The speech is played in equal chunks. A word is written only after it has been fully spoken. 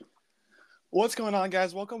What's going on,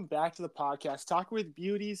 guys? Welcome back to the podcast, Talk with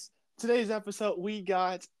Beauties. Today's episode, we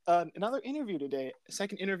got another interview today,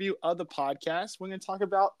 second interview of the podcast. We're going to talk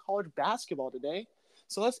about college basketball today.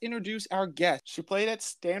 So let's introduce our guest. She played at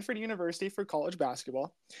Stanford University for college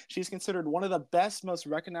basketball. She's considered one of the best, most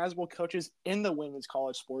recognizable coaches in the women's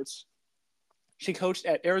college sports. She coached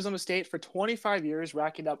at Arizona State for 25 years,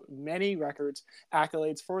 racking up many records,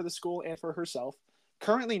 accolades for the school and for herself.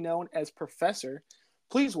 Currently known as Professor,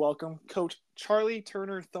 please welcome Coach Charlie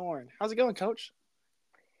Turner Thorne. How's it going, Coach?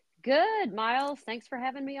 Good, Miles. Thanks for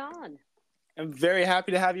having me on. I'm very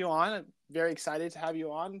happy to have you on. I'm very excited to have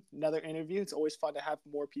you on. Another interview. It's always fun to have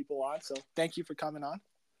more people on. So thank you for coming on.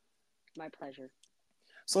 My pleasure.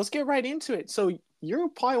 So let's get right into it. So you're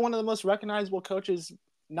probably one of the most recognizable coaches,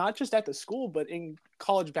 not just at the school, but in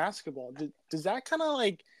college basketball. Does that kind of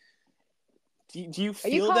like, do you Are you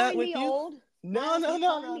feel that calling with me you? old? No, Miles, are no, you no,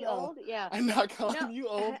 calling no, me no. old? Yeah. I'm not No. calling you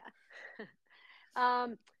old.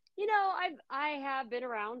 um, I have been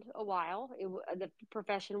around a while. The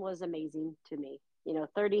profession was amazing to me.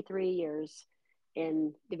 33 years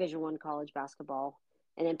in Division One college basketball,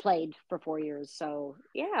 and then played for 4 years. So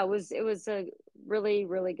yeah, it was a really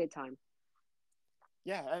really good time.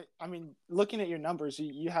 Yeah, I mean, looking at your numbers,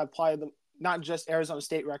 you have probably not just Arizona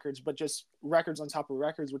State records, but just records on top of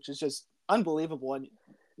records, which is just unbelievable. And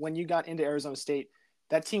when you got into Arizona State,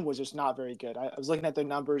 that team was just not very good. I was looking at their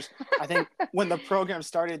numbers. I think when the program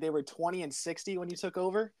started, they were 20-60 when you took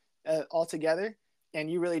over altogether,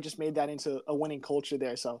 and you really just made that into a winning culture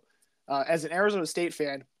there. So, as an Arizona State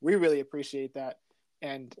fan, we really appreciate that.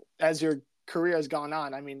 And as your career has gone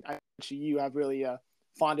on, I mean, you have really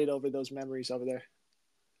fonded over those memories over there.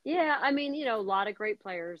 Yeah, a lot of great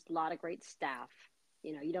players, a lot of great staff.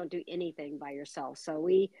 You don't do anything by yourself. So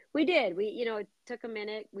we did. It took a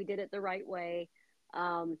minute. We did it the right way.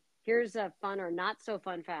 Here's a fun or not so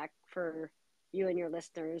fun fact for you and your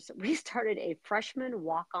listeners. We started a freshman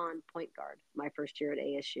walk-on point guard my first year at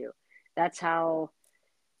ASU. That's how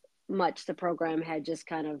much the program had just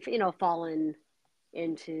kind of, fallen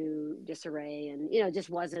into disarray and, just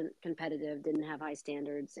wasn't competitive, didn't have high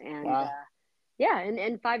standards. And Wow. yeah,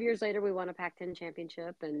 and 5 years later, we won a Pac-10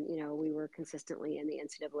 championship, and we were consistently in the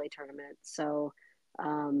NCAA tournament. So,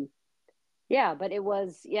 um, yeah, but it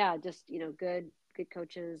was just good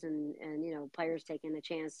coaches and players taking a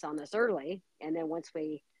chance on us early, and then once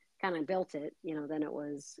we kind of built it, then it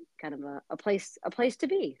was kind of a place to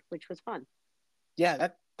be, which was fun. Yeah,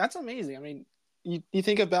 that's amazing. I mean, you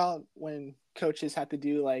think about when coaches have to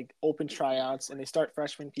do like open tryouts and they start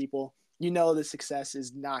freshman people, the success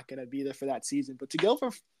is not going to be there for that season. But to go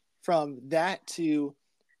from that to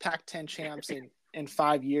Pac-10 champs in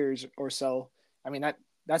 5 years or so, I mean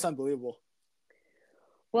that's unbelievable.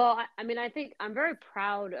 Well, I think I'm very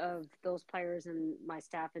proud of those players and my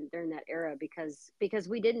staff and during that era because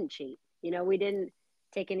we didn't cheat. We didn't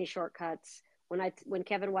take any shortcuts. When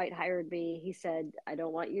Kevin White hired me, he said, "I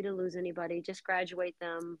don't want you to lose anybody. Just graduate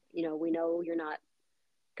them. We know you're not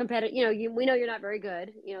competitive. We know you're not very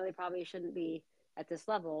good. They probably shouldn't be at this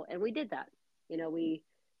level." And we did that. We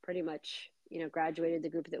pretty much graduated the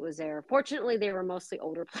group that was there. Fortunately, they were mostly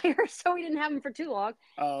older players, so we didn't have them for too long,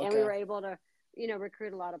 Oh, and we okay. were able to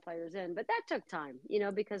recruit a lot of players in. But that took time,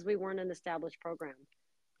 because we weren't an established program.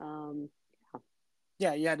 Um,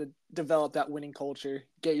 Yeah, you had to develop that winning culture,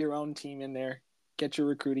 get your own team in there, get your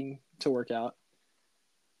recruiting to work out.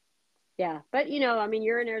 yeah, but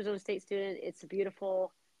you're an Arizona State student. It's a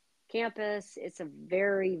beautiful campus. It's a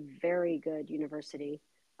very, very good university.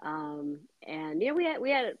 And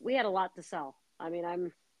we had a lot to sell.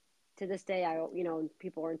 I'm to this day,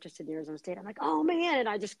 people are interested in Arizona State. I'm like, oh man, and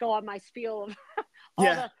I just go on my spiel of all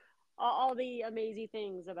Yeah. the all the amazing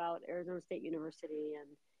things about Arizona State University,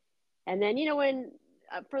 and then when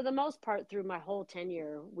for the most part through my whole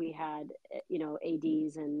tenure, we had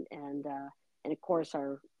ads and of course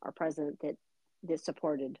our president that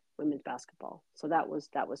supported women's basketball. So that was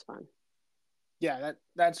fun. Yeah,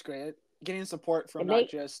 that's great. Getting support from It not made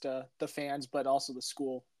just the fans, but also the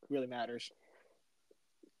school really matters.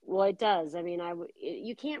 Well, it does.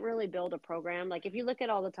 You can't really build a program. Like if you look at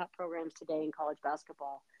all the top programs today in college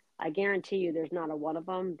basketball, I guarantee you there's not a one of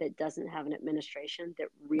them that doesn't have an administration that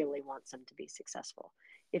really wants them to be successful.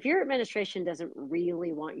 If your administration doesn't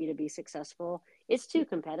really want you to be successful, it's too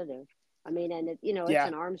competitive. And it's Yeah,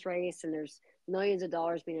 an arms race, and there's millions of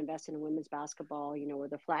dollars being invested in women's basketball. We're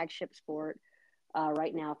the flagship sport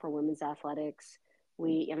right now for women's athletics.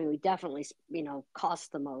 We definitely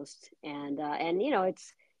cost the most, and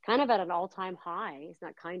it's kind of at an all-time high. It's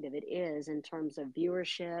not kind of, it is, in terms of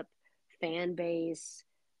viewership, fan base,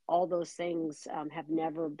 all those things have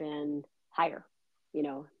never been higher. You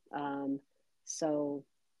know, um, So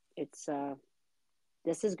it's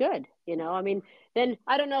this is good. I mean, then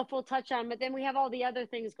I don't know if we'll touch on, but then we have all the other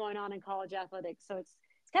things going on in college athletics. So it's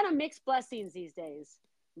kind of mixed blessings these days,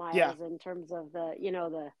 Yeah. Miles, in terms of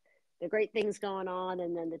the great things going on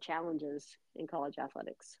and then the challenges in college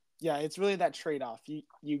athletics. Yeah, it's really that trade-off.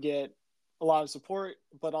 You get a lot of support,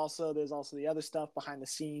 but also there's also the other stuff behind the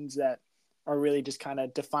scenes that are really just kind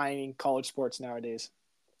of defining college sports nowadays.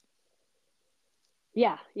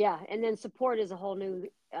 Yeah, yeah. And then support is a whole new,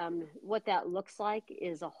 what that looks like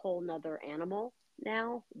is a whole nother animal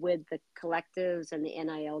now with the collectives and the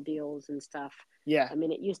NIL deals and stuff. Yeah. I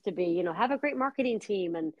mean, it used to be, have a great marketing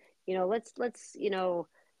team and, let's,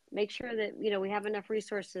 make sure that, we have enough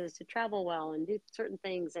resources to travel well and do certain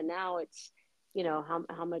things. And now it's,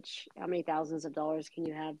 how many thousands of dollars can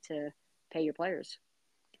you have to pay your players?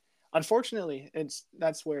 Unfortunately,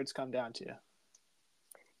 that's where it's come down to.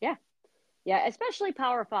 Yeah. Yeah, especially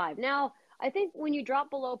Power Five. Now, I think when you drop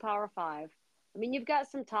below Power Five, I mean, you've got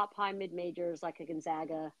some top high mid majors like a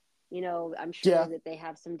Gonzaga. I'm sure Yeah. that they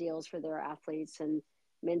have some deals for their athletes and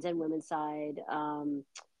men's and women's side,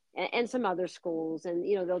 and some other schools. And,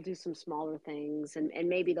 they'll do some smaller things and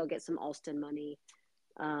maybe they'll get some Alston money,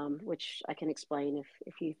 which I can explain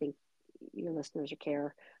if you think your listeners or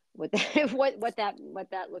care what that, what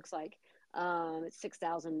that looks like. It's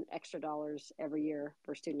 $6,000 extra dollars every year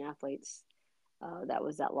for student athletes. That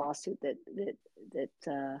was that lawsuit that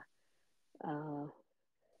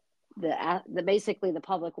the basically the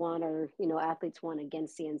public won, or athletes won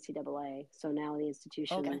against the NCAA. So now the Okay.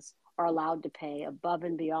 institutions are allowed to pay above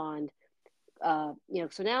and beyond. So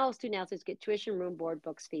now student athletes get tuition, room, board,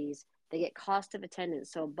 books, fees. They get cost of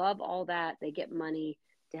attendance. So above all that, they get money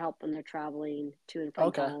to help when they're traveling to and from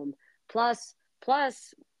Okay. home. Plus,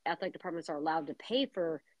 athletic departments are allowed to pay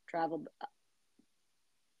for travel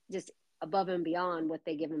just above and beyond what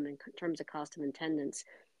they give them in terms of cost of attendance.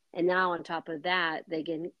 And now on top of that, they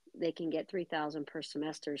can get $3,000 per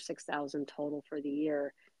semester, $6,000 total for the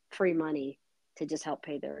year, free money to just help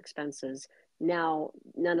pay their expenses. Now,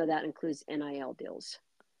 none of that includes NIL deals.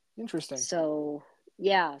 Interesting. So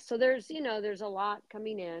yeah, so there's a lot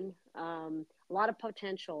coming in, a lot of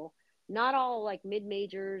potential. Not all like mid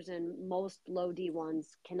majors and most low D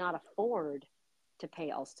ones cannot afford to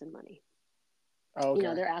pay Alston money. Okay.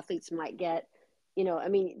 Their athletes might get, I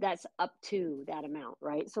mean, that's up to that amount,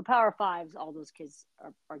 right? So Power Fives, all those kids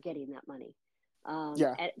are getting that money,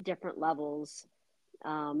 Yeah. at different levels.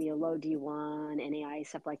 Low D1, NAI,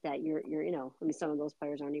 stuff like that. I mean, some of those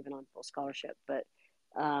players aren't even on full scholarship, but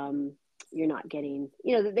you're not getting,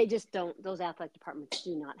 they just don't, those athletic departments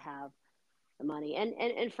do not have the money.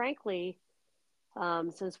 And frankly,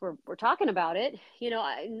 since we're talking about it,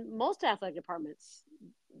 most athletic departments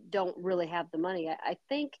don't really have the money. I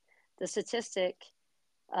think the statistic,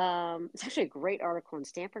 it's actually a great article in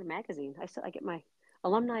Stanford Magazine. I get my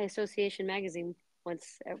Alumni Association magazine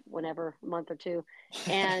whenever, a month or two,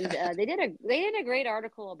 and they did a great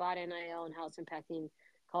article about NIL and how it's impacting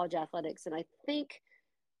college athletics. And I think,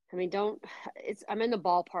 I mean, I'm in the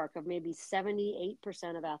ballpark of maybe 78%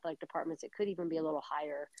 of athletic departments. It could even be a little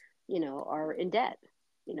higher. Are in debt.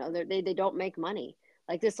 They don't make money.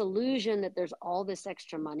 Like this illusion that there's all this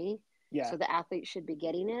extra money, Yeah. so the athletes should be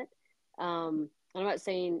getting it. I'm not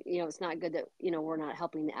saying it's not good that we're not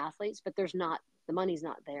helping the athletes, but the money's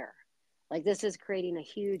not there. Like this is creating a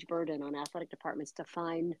huge burden on athletic departments to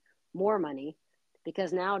find more money,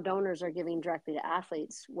 because now donors are giving directly to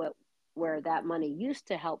athletes where that money used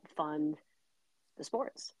to help fund the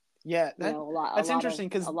sports. Yeah. A lot, a That's lot of, interesting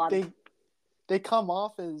because a lot of, they come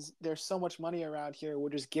off as there's so much money around here. We're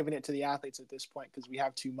just giving it to the athletes at this point because we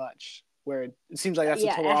have too much. Where it seems like that's the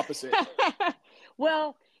total yeah. opposite.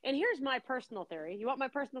 Well, and here's my personal theory. You want my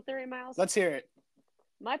personal theory, Miles? Let's hear it.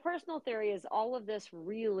 My personal theory is all of this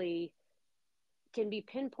really can be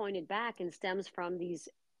pinpointed back and stems from these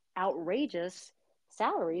outrageous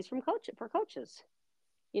salaries for coaches.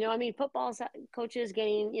 I mean, football coaches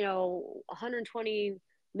getting, $120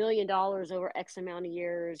 million over X amount of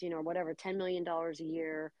years, whatever, $10 million a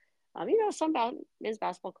year. Some men's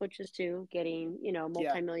basketball coaches too getting, Yeah.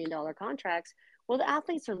 multi-million-dollar contracts. Well, the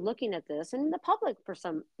athletes are looking at this, and the public, for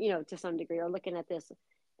some, to some degree, are looking at this,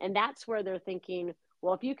 and that's where they're thinking,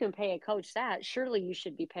 well, if you can pay a coach that, surely you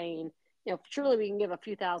should be paying. Surely we can give a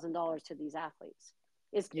few $1,000s to these athletes.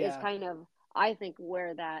 Is Yeah. kind of, I think,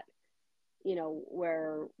 where that,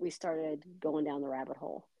 where we started going down the rabbit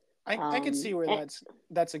hole. I can see where And,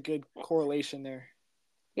 that's a good correlation there.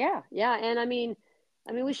 yeah, yeah. And I mean,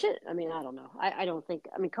 we should, I mean, I don't know. I don't think,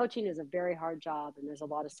 I mean, coaching is a very hard job and there's a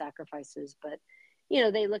lot of sacrifices, but,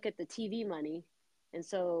 they look at the TV money. And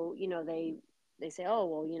so, they say, oh,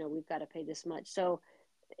 well, we've got to pay this much. So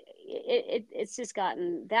it's just got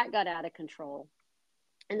out of control.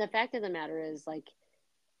 And the fact of the matter is, like,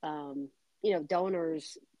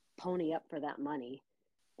 donors pony up for that money.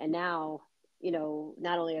 And now,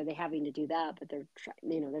 not only are they having to do that, but they're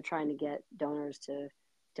trying to get donors to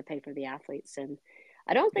pay for the athletes. And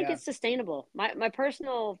I don't think Yeah. it's sustainable. My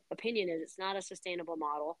personal opinion is it's not a sustainable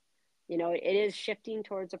model. It is shifting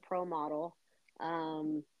towards a pro model.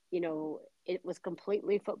 It was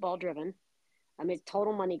completely football driven. I mean,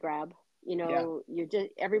 total money grab. Yeah.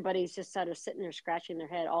 Everybody's just sort of sitting there scratching their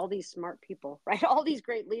head. All these smart people, right? All these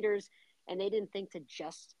great leaders, and they didn't think to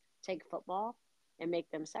just take football and make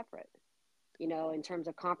them separate. In terms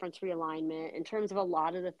of conference realignment, in terms of a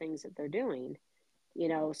lot of the things that they're doing,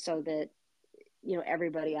 so that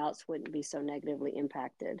everybody else wouldn't be so negatively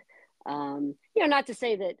impacted. Not to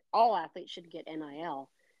say that all athletes should get NIL,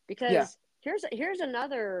 Yeah. because here's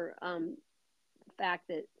another fact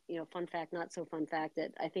that, fun fact, not so fun fact,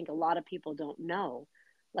 that I think a lot of people don't know.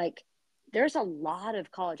 Like, there's a lot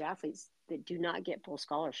of college athletes that do not get full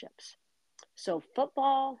scholarships. So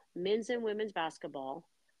football, men's and women's basketball,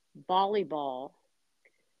 volleyball,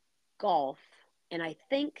 golf, and I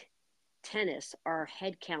think tennis are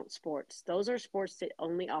head count sports. Those are sports that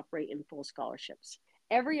only operate in full scholarships.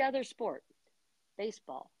 Every other sport,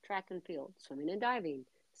 baseball, track and field, swimming and diving,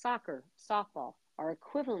 soccer, softball, are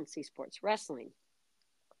equivalency sports, wrestling.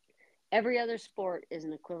 Every other sport is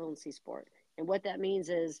an equivalency sport. And what that means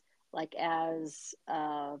is, like, as,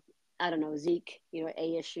 I don't know, Zeke,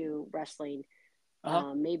 ASU wrestling,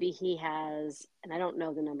 maybe he has, and I don't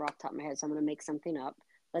know the number off the top of my head, so I'm going to make something up.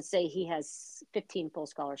 Let's say he has 15 full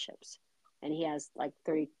scholarships and he has like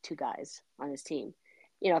 32 guys on his team.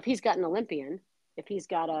 If he's got an Olympian, if he's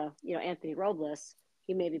got Anthony Robles,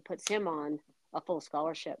 he maybe puts him on a full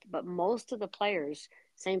scholarship. But most of the players,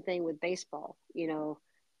 same thing with baseball,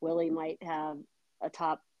 Willie might have a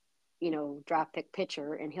top, draft pick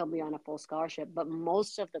pitcher and he'll be on a full scholarship. But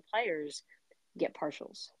most of the players get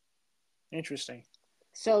partials. Interesting.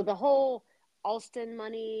 So the whole Alston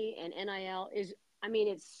money and NIL is, I mean,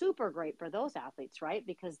 it's super great for those athletes, right?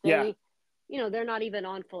 Because they, they're not even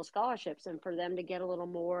on full scholarships, and for them to get a little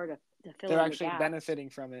more to fill They're in actually the gap. benefiting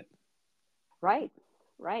from it. Right.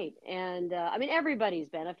 And I mean, everybody's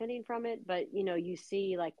benefiting from it, but you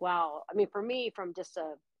see, like, wow. I mean, for me, from just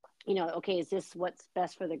okay, is this what's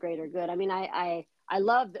best for the greater good? I mean, I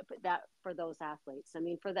love that for those athletes. I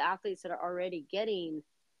mean, for the athletes that are already getting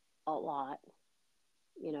a lot,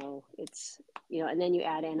 it's, and then you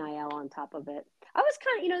add NIL on top of it. I was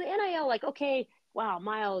kind of, the NIL, like, okay, wow,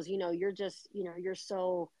 Miles, you're just,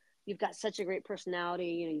 you've got such a great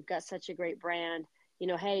personality, you've got such a great brand,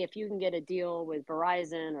 hey, if you can get a deal with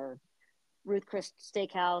Verizon or Ruth Chris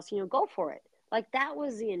Steakhouse, go for it. Like, that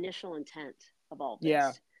was the initial intent of all this.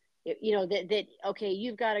 Yeah. That, okay,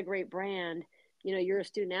 you've got a great brand, you're a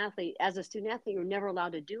student athlete. As a student athlete, you're never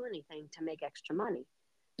allowed to do anything to make extra money.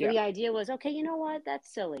 So the idea was, okay, you know what?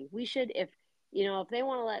 That's silly. We should, if they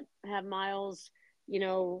want to have Miles, be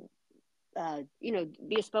a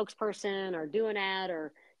spokesperson or do an ad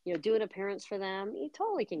or, do an appearance for them, you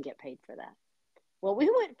totally can get paid for that. Well, we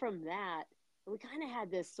went from that, and we kind of had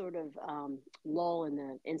this sort of lull in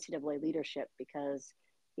the NCAA leadership because,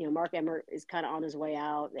 Mark Emmert is kind of on his way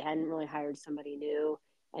out. They hadn't really hired somebody new.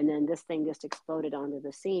 And then this thing just exploded onto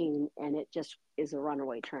the scene, and it just is a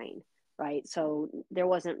runaway train. Right. So there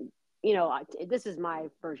wasn't, this is my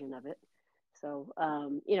version of it. So,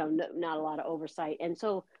 not a lot of oversight. And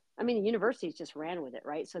so, I mean, the universities just ran with it.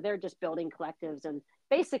 Right. So they're just building collectives and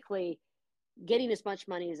basically getting as much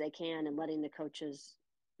money as they can and letting the coaches,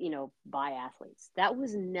 buy athletes. That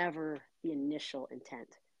was never the initial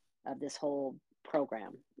intent of this whole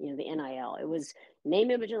program, the NIL. It was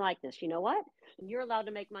name, image, and likeness. You know what? You're allowed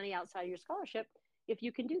to make money outside of your scholarship if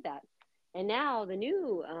you can do that. And now the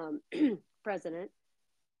new president,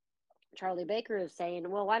 Charlie Baker, is saying,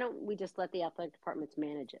 well, why don't we just let the athletic departments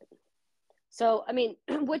manage it? So, I mean,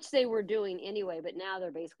 which they were doing anyway, but now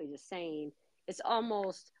they're basically just saying it's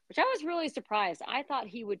almost, which I was really surprised. I thought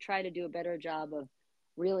he would try to do a better job of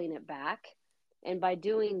reeling it back. And by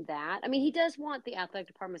doing that, I mean, he does want the athletic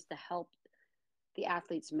departments to help the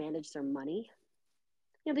athletes manage their money,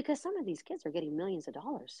 because some of these kids are getting millions of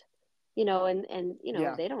dollars. And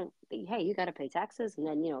they don't, hey, you got to pay taxes, and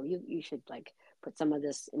then you should, like, put some of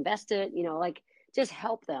this, invest it, like, just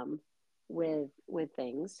help them with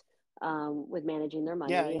things, with managing their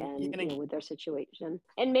money, and with their situation,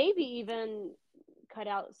 and maybe even cut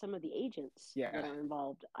out some of the agents that are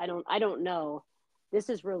involved. I don't know. This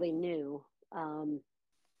is really new,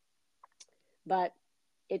 but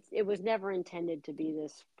it was never intended to be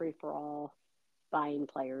this free for all. buying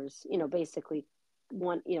players, basically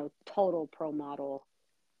one, total pro model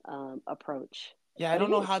approach. Yeah, I But don't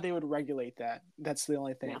it know how is. they would regulate that. That's the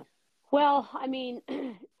only Yeah. thing. Well, I mean,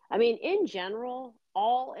 in general,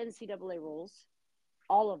 all NCAA rules,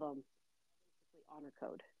 all of them, honor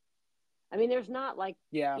code. I mean, there's not like,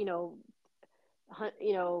 Yeah, you know,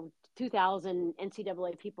 2000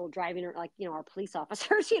 NCAA people driving, or like, our police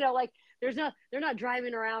officers, like they're not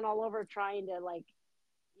driving around all over trying to like,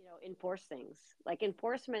 enforce things. Like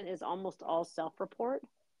enforcement is almost all self-report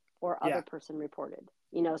or other yeah, person reported.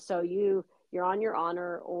 So you're on your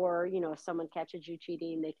honor, or if someone catches you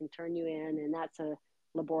cheating, they can turn you in, and that's a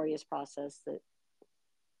laborious process that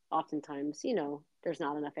oftentimes, there's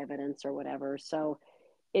not enough evidence or whatever. So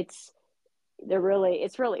it's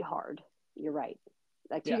it's really hard. You're right.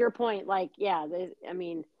 Like to yeah. your point, like yeah,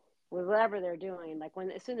 with whatever they're doing, like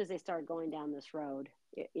when as soon as they start going down this road,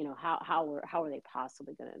 how are they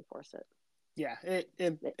possibly going to enforce it? Yeah, it's They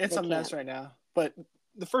a mess can't. right now. But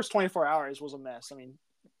the first 24 hours was a mess. I mean,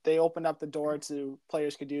 they opened up the door to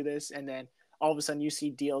players could do this, and then all of a sudden you see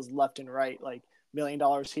deals left and right, like $1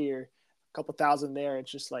 million here, a couple thousand there.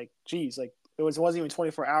 It's just like, geez, like wasn't even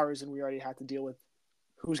 24 hours, and we already had to deal with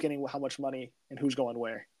who's getting how much money and who's going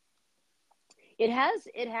where. It has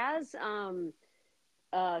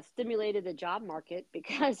stimulated the job market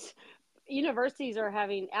because universities are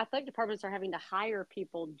having athletic departments are having to hire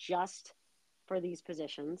people just for these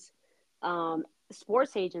positions.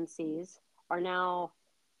 Sports agencies are now,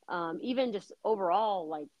 even just overall,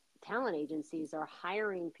 like talent agencies are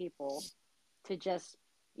hiring people to just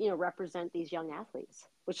represent these young athletes,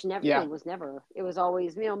 which never Yeah, was never. It was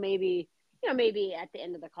always maybe at the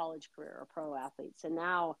end of the college career or pro athletes, and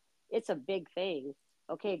now it's a big thing.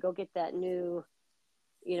 Okay, go get that new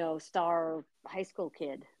star high school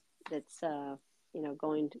kid that's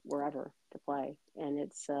going to wherever to play, and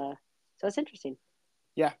it's interesting.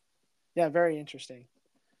 yeah, yeah. Very interesting.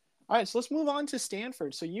 All right, so let's move on to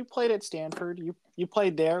Stanford. So you played at Stanford. You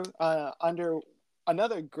played there under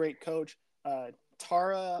another great coach,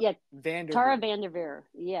 Tara Yeah, Tara Vanderveer. Vanderveer.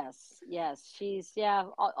 Yes, she's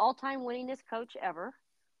all-time winningest coach ever.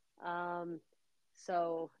 Um,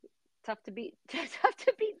 so tough to beat. Tough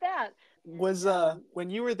to beat that. And Was when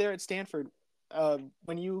you were there at Stanford,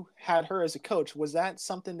 when you had her as a coach, was that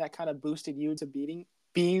something that kind of boosted you to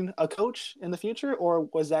being a coach in the future, or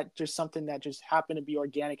was that just something that just happened to be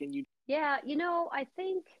organic and you? yeah, I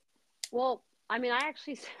think. Well, I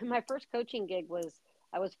actually my first coaching gig was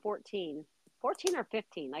I was 14 or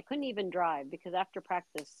 15. I couldn't even drive because after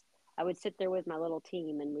practice I would sit there with my little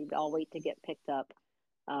team and we'd all wait to get picked up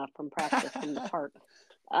from practice from the park.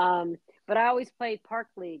 Um, but I always played park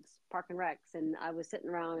leagues, park and recs, and I was sitting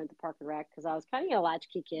around at the park and rec because I was kind of a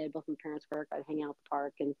latchkey kid. Both my parents worked. I'd hang out at the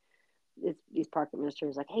park, and these park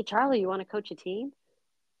administrators like, "Hey, Charlie, you want to coach a team?"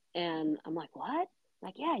 And I'm like, "What?"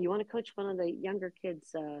 Like, "Yeah, you want to coach one of the younger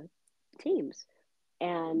kids' teams?"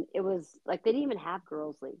 And it was like they didn't even have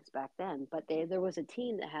girls leagues back then, but there was a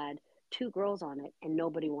team that had two girls on it, and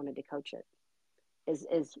nobody wanted to coach it.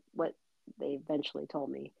 Is what they eventually told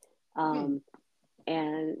me. Hmm. Um,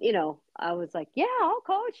 and I was like, yeah, I'll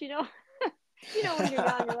coach. When you're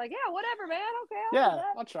young, you're like, yeah, whatever, man. Okay, I'll do Yeah,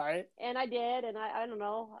 that. I'll try it. And I did, and I don't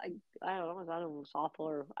know, I don't know, I don't know, it was awful,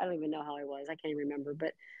 or I don't even know how I was. I can't even remember,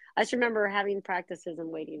 but I just remember having practices and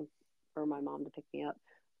waiting for my mom to pick me up.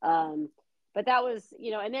 Um, but that was,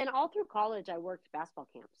 and then all through college, I worked basketball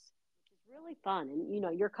camps, which is really fun.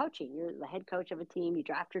 And you're coaching, you're the head coach of a team, you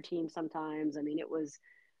draft your team sometimes. I mean,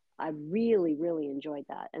 I really, really enjoyed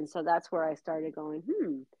that. And so that's where I started going,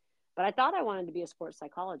 But I thought I wanted to be a sports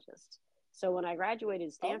psychologist. So when I graduated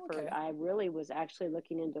Oh, Stanford, okay. I really was actually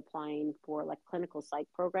looking into applying for like clinical psych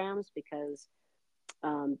programs because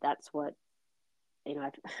that's what,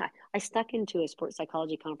 I stuck into a sports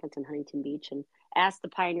psychology conference in Huntington Beach and asked the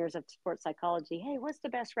pioneers of sports psychology, hey, what's the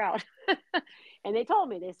best route? And they told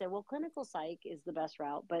me, they said, well, clinical psych is the best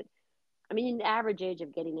route, but the average age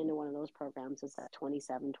of getting into one of those programs is at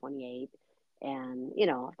 27, 28. And,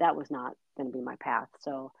 that was not going to be my path.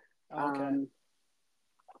 Okay. Um,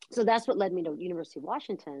 so that's what led me to University of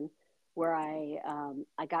Washington, where I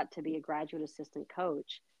got to be a graduate assistant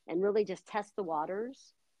coach and really just test the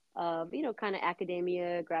waters of, kind of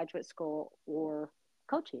academia, graduate school, or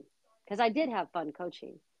coaching. Because I did have fun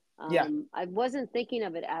coaching. Yeah. I wasn't thinking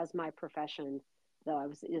of it as my profession, though. I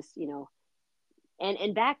was just,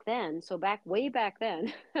 and back then, so way back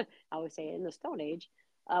then, I would say in the Stone Age,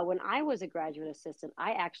 when I was a graduate assistant,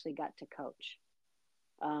 I actually got to coach,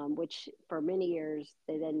 which for many years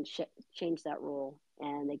they then changed that rule,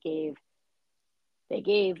 and they gave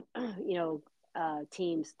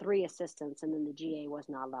teams three assistants, and then the GA was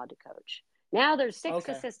not allowed to coach. Now there's 6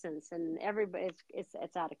 Okay. assistants, and everybody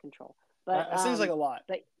it's out of control. But That seems like a lot.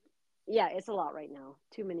 but yeah, it's a lot right now.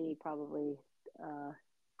 Too many probably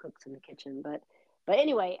cooks in the kitchen. But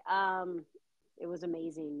anyway, it was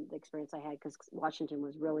amazing the experience I had because Washington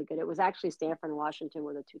was really good. It was actually Stanford and Washington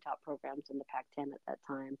were the 2 top programs in the Pac-10 at that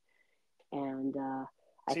time, and I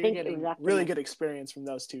So you're think it was getting after really good experience from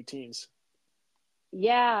those two teams.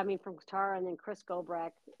 yeah, I mean from Qatar, and then Chris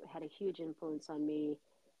Gobrecht had a huge influence on me.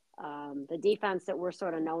 The defense that we're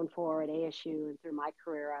sort of known for at ASU and through my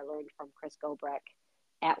career, I learned from Chris Gobrecht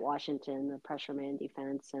at Washington, the pressure man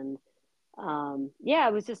defense, and yeah,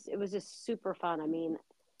 it was just super fun. I mean,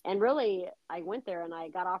 and really, I went there and I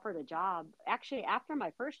got offered a job. Actually, after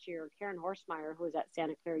my first year, Karen Horstmeyer, who was at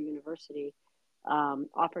Santa Clara University,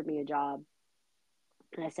 offered me a job.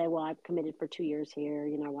 And I said, well, I'm committed for 2 years here.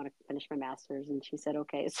 You know, I want to finish my master's. And she said,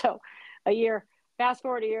 okay. So fast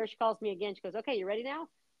forward a year, she calls me again. She goes, okay, you ready now?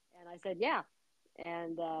 And I said, yeah.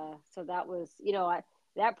 And so that was,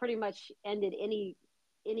 that pretty much ended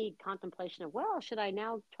any contemplation of, well, should I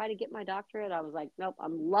now try to get my doctorate? I was like, nope,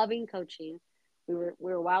 I'm loving coaching. We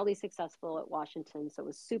were wildly successful at Washington, so it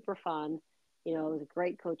was super fun. It was a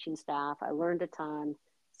great coaching staff. I learned a ton.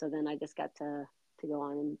 So then I just got to go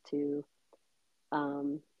on to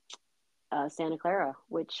Santa Clara,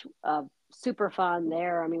 which super fun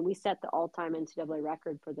there. I mean, we set the all-time NCAA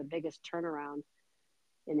record for the biggest turnaround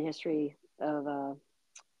in the history of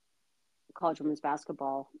college women's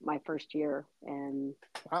basketball my first year, and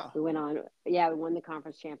Wow. we won the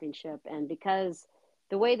conference championship. And because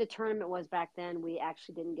the way the tournament was back then, we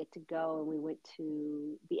actually didn't get to go, and we went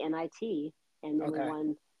to the NIT, and then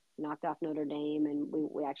Okay. knocked off Notre Dame, and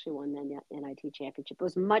we actually won the NIT championship. It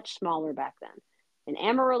was much smaller back then. In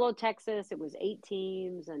Amarillo, Texas, it was 8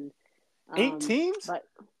 teams, and 8 teams? but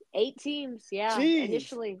 8 teams, yeah. Jeez.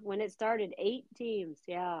 Initially, when it started, 8 teams,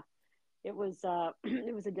 yeah. It was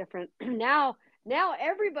it was a different now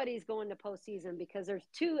everybody's going to postseason because there's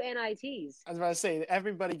 2 NITs. I was about to say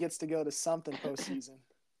everybody gets to go to something postseason.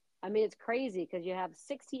 I mean, it's crazy because you have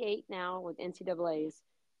 68 now with NCAA's.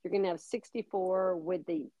 You're going to have 64 with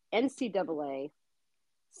the NCAA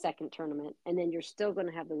second tournament, and then you're still going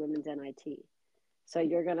to have the women's NIT. So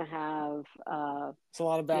you're going to have it's a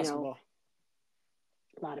lot of basketball.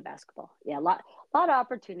 A lot of basketball. Yeah, a lot of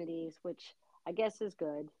opportunities, which I guess is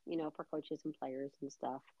good, for coaches and players and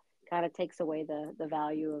stuff. Kind of takes away the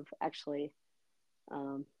value of actually.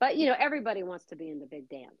 But everybody wants to be in the big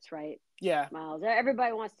dance, right? Yeah. Miles,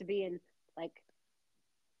 everybody wants to be in like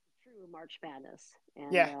true March Madness.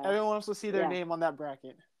 And, yeah, everyone wants to see their name on that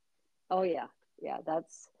bracket. Oh yeah,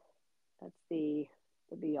 that's the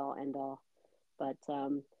be all end all. But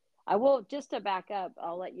I will, just to back up,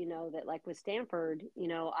 I'll let you know that like with Stanford,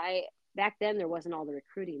 back then there wasn't all the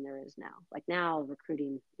recruiting there is now. Like now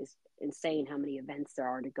recruiting is insane how many events there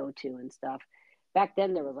are to go to and stuff. Back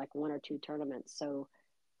then there was like 1 or 2 tournaments. So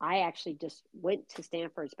I actually just went to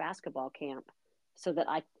Stanford's basketball camp so that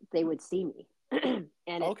they would see me. And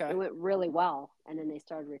it went really well. And then they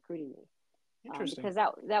started recruiting me. Interesting. Because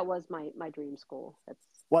that was my dream school.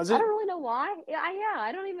 Was it? I don't really know why. Yeah,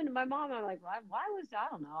 I don't even. My mom, I'm like, why was I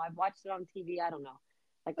don't know. I've watched it on TV. I don't know,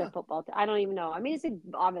 like the football. I don't even know. I mean,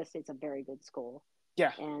 obviously it's a very good school.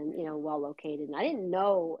 Yeah. And well located. And I didn't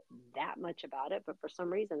know that much about it, but for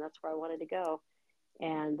some reason that's where I wanted to go.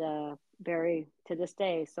 And very to this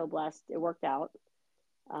day, so blessed it worked out.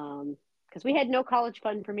 Because we had no college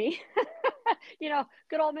fund for me.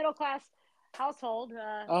 Good old middle class household.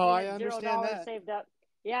 I understand $0 that. saved up.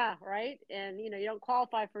 Yeah, right. And you don't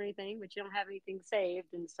qualify for anything, but you don't have anything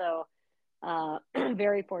saved, and so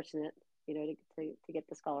very fortunate, to get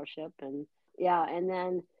the scholarship. And yeah, and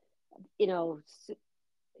then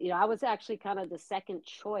I was actually kind of the second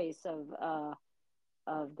choice of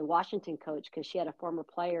the Washington coach because she had a former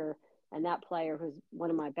player, and that player, who's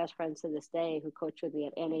one of my best friends to this day, who coached with me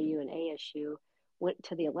at NAU and ASU, went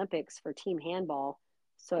to the Olympics for team handball,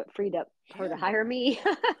 so it freed up her to hire me.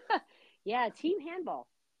 Yeah, team handball.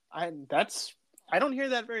 I don't hear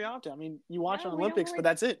that very often. I mean, you watch on Olympics, but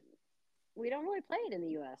that's it. We don't really play it in the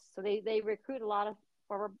U.S. So they recruit a lot of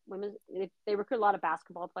former women. They recruit a lot of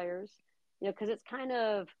basketball players, because it's kind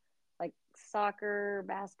of like soccer,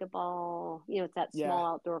 basketball. It's that small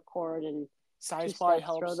outdoor court and size probably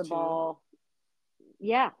helps throw the ball.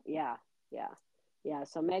 Yeah.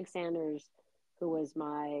 So Meg Sanders, who was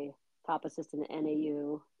my top assistant at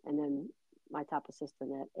NAU, and then my top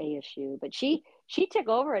assistant at ASU, but she took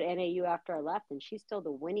over at NAU after I left, and she's still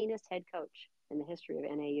the winningest head coach in the history of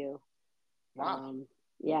NAU. Wow.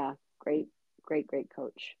 Yeah, great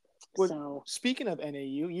coach. Well, so speaking of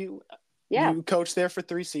NAU, you coached there for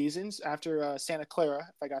 3 seasons after Santa Clara,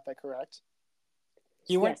 if I got that correct.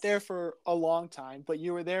 You weren't there Yes. for a long time, but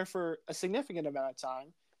you were there for a significant amount of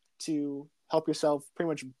time to help yourself pretty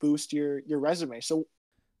much boost your resume. So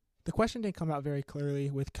The question didn't come out very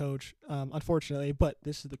clearly with Coach, unfortunately, but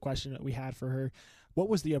this is the question that we had for her. What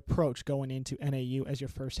was the approach going into NAU as your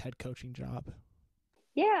first head coaching job?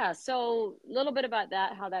 Yeah. So a little bit about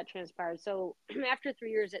that, how that transpired. So after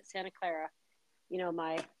 3 years at Santa Clara,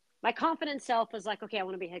 my confident self was like, okay, I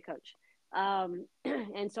want to be head coach.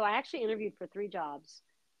 And so I actually interviewed for 3 jobs.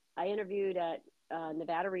 I interviewed at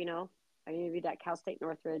Nevada Reno. I interviewed at Cal State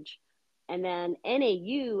Northridge, and then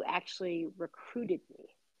NAU actually recruited me,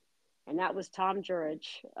 and that was Tom Jurich.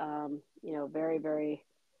 Very, very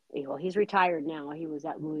well. He's retired now. He was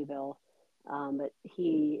at Louisville, but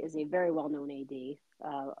he is a very well-known AD.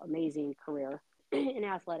 Amazing career in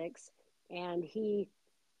athletics, and he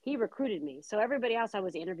recruited me. So everybody else I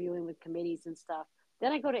was interviewing with committees and stuff.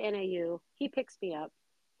 Then I go to NAU. He picks me up.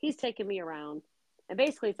 He's taking me around, and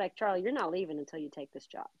basically it's like, Charlie, you're not leaving until you take this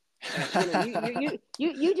job. So,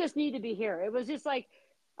 you just need to be here. It was just like,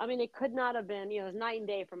 I mean, it could not have been, it was night and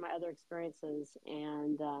day from my other experiences.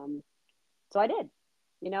 And so I did,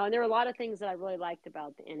 and there were a lot of things that I really liked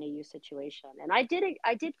about the NAU situation. And I did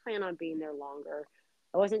plan on being there longer.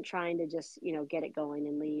 I wasn't trying to just, get it going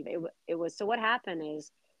and leave. It was, so what happened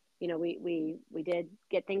is, we did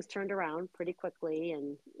get things turned around pretty quickly.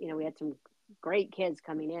 And, we had some great kids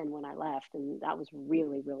coming in when I left, and that was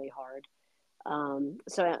really, really hard.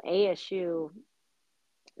 So at ASU,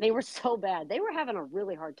 they were so bad. They were having a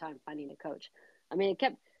really hard time finding a coach. I mean, it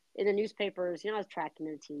kept in the newspapers, I was tracking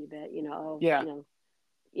their team a bit,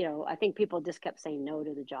 yeah. I think people just kept saying no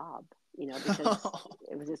to the job, because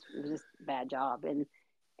it was just a bad job. And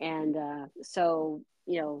so,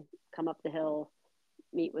 come up the hill,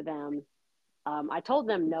 meet with them. I told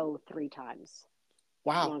them no 3 times.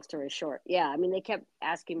 Wow. Long story short. Yeah. I mean, they kept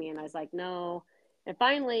asking me and I was like, no. And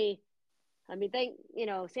finally, I mean,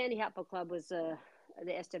 Sandy Hatfield Club was the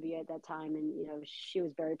SWA at that time. And, she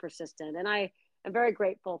was very persistent. And I am very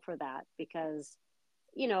grateful for that because,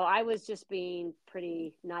 I was just being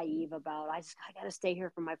pretty naive about, I got to stay here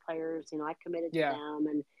for my players. I committed to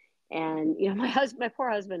them. And my poor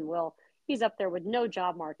husband, Will, he's up there with no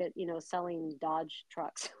job market, selling Dodge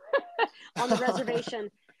trucks on the reservation.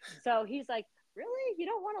 So he's like, really? You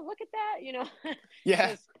don't want to look at that?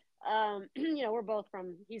 Yeah.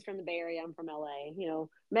 He's from the Bay Area. I'm from LA,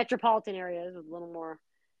 metropolitan areas with a little more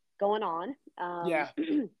going on. Yeah.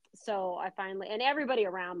 So I finally, and everybody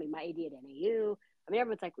around me, my AD at NAU, I mean,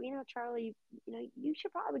 everyone's like, well, Charlie, you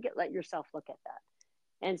should probably let yourself look at that.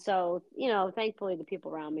 And so, thankfully the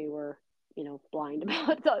people around me were, blind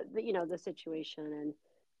about the situation.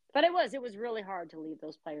 But it was really hard to leave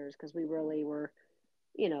those players because we really were,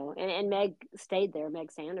 and Meg stayed there,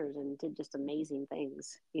 Meg Sanders, and did just amazing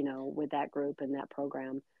things, with that group and that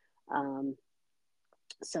program.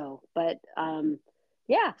 So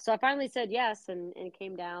I finally said yes and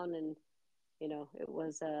came down, and, it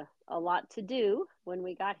was a lot to do when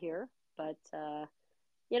we got here, but, and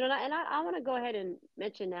I want to go ahead and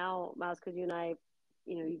mention now, Miles, because you and I,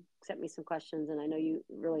 you sent me some questions, and I know you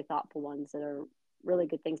really thoughtful ones that are really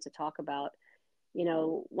good things to talk about.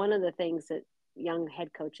 One of the things that young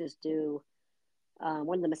head coaches do,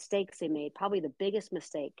 one of the mistakes they made, probably the biggest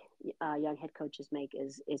mistake young head coaches make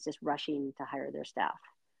is just rushing to hire their staff.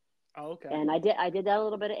 Oh, okay. And I did that a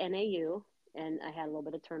little bit at NAU, and I had a little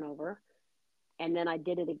bit of turnover, and then I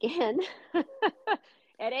did it again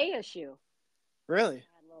at ASU. Really?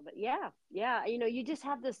 A little bit, yeah. You just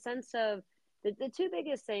have this sense of the 2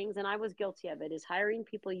 biggest things, and I was guilty of it, is hiring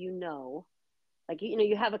people like,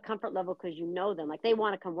 you have a comfort level because you know them. Like, they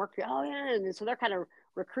want to come work for you. Oh, yeah. And so they're kind of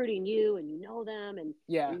recruiting you, and you know them, and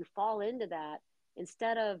you fall into that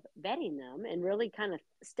instead of vetting them and really kind of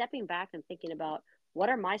stepping back and thinking about, what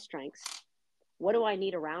are my strengths? What do I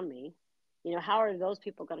need around me? How are those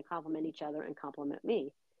people going to complement each other and complement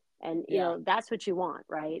me? And, that's what you want,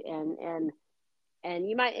 right? And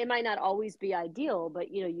it might not always be ideal,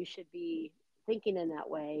 but, you should be thinking in that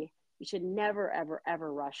way. You should never, ever,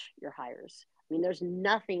 ever rush your hires. I mean, there's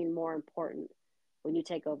nothing more important when you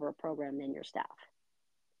take over a program than your staff,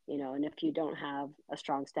 and if you don't have a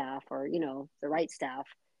strong staff or, the right staff,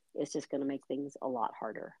 it's just going to make things a lot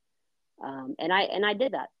harder. And I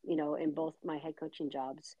did that, in both my head coaching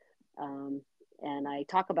jobs. And I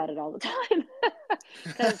talk about it all the time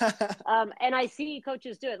and I see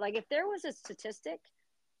coaches do it. Like, if there was a statistic,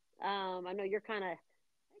 I know you're kind of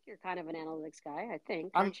an analytics guy, I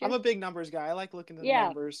think. I'm a big numbers guy. I like looking at the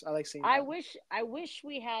numbers. I like seeing I them. I wish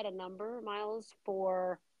we had a number, Miles,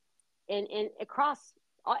 for in across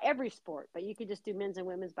every sport, but you could just do men's and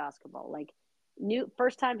women's basketball. Like, new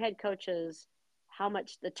first time head coaches, how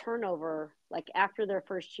much the turnover, like after their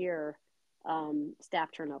first year,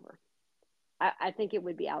 staff turnover. I think it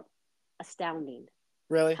would be astounding.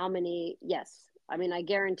 Really? How many? Yes. I mean, I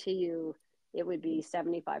guarantee you it would be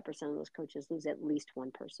 75% of those coaches lose at least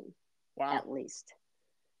one person. Wow. At least.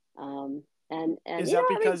 And is that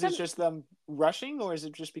because it's just them rushing, or is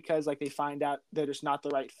it just because like they find out that it's not the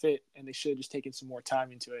right fit and they should have just taken some more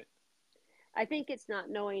time into it? I think it's not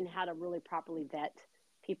knowing how to really properly vet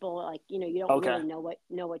people. Like, you don't really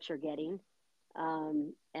know what you're getting.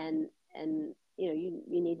 And you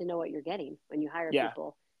need to know what you're getting when you hire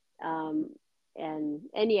people. And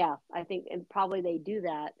yeah, I think, and probably they do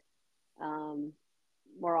that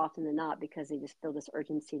more often than not because they just feel this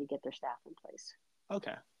urgency to get their staff in place.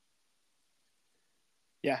 Okay.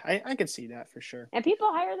 Yeah, I can see that for sure. And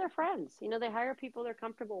people hire their friends. They hire people they're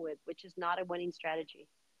comfortable with, which is not a winning strategy.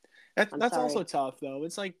 That's also tough, though.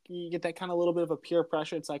 It's like you get that kind of little bit of a peer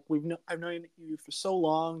pressure. It's like I've known you for so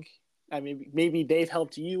long. I mean, maybe they've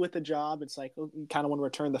helped you with the job. It's like you kind of want to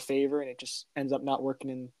return the favor, and it just ends up not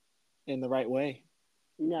working in the right way.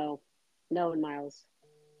 No, Miles.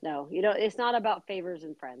 No, it's not about favors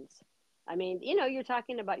and friends. I mean, you're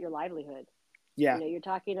talking about your livelihood. Yeah. You're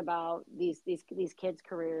talking about these kids'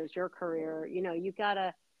 careers, your career.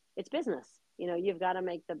 It's business. You've got to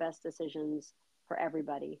make the best decisions for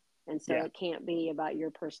everybody. And so it can't be about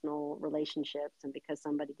your personal relationships and because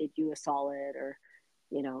somebody did you a solid or,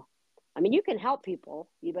 I mean, you can help people,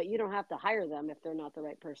 but you don't have to hire them if they're not the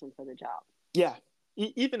right person for the job. Yeah.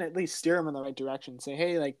 Even at least steer them in the right direction. Say,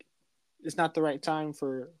 hey, like, it's not the right time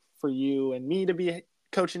for you and me to be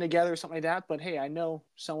coaching together or something like that. But, hey, I know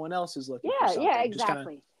someone else is looking for something. Yeah, exactly. Just kind of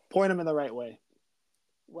point them in the right way.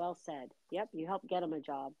 Well said. Yep. You help get them a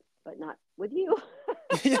job, but not with you.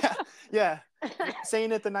 Yeah.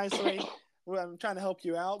 Saying it the nice way. Well, I'm trying to help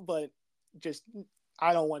you out, but just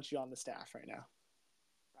I don't want you on the staff right now.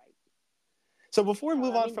 Right. So before we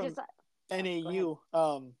move on from NAU,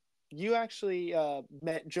 you actually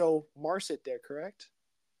met Joe Marset there, correct?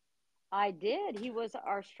 I did. He was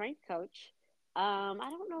our strength coach. I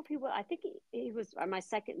don't know if he was. I think he was my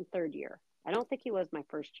second and third year. I don't think he was my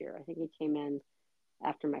first year. I think he came in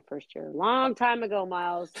after my first year. Long time ago,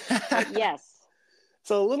 Miles. But yes.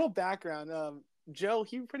 So a little background. Joe,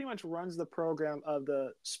 he pretty much runs the program of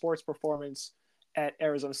the sports performance at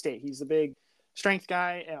Arizona State. He's the big strength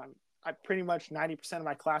guy. And I pretty much 90% of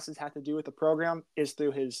my classes have to do with the program is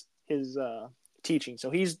through his teaching. So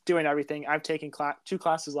he's doing everything. I've taken 2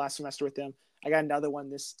 classes last semester with him. I got another one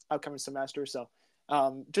this upcoming semester. So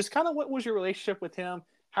just kind of what was your relationship with him?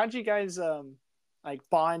 How did you guys like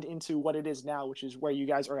bond into what it is now, which is where you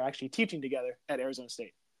guys are actually teaching together at Arizona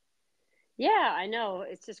State? Yeah, I know.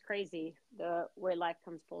 It's just crazy the way life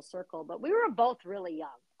comes full circle. But we were both really young.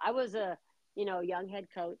 I was a, young head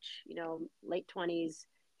coach, late 20s.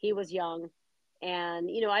 He was young. And,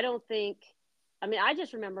 I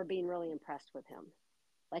just remember being really impressed with him.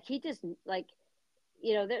 Like he just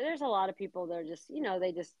there's a lot of people that are just,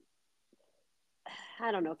 they just,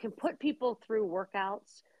 I don't know, can put people through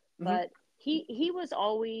workouts, but he was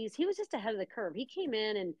just ahead of the curve. He came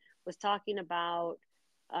in and was talking about,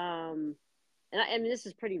 and I mean, this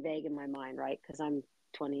is pretty vague in my mind, right? Because I'm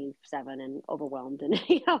 27 and overwhelmed and,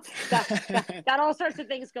 got all sorts of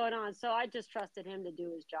things going on. So I just trusted him to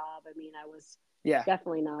do his job. I mean, I was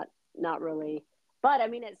definitely not really. But, I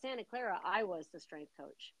mean, at Santa Clara, I was the strength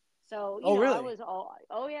coach. So, really? I was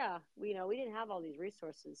we didn't have all these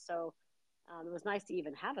resources. So it was nice to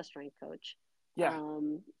even have a strength coach. Yeah.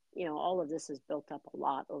 All of this has built up a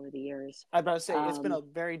lot over the years. I was about to say, it's been a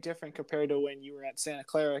very different compared to when you were at Santa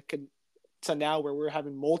Clara to now where we're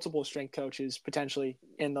having multiple strength coaches potentially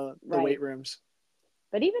in the weight rooms.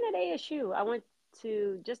 But even at ASU, I went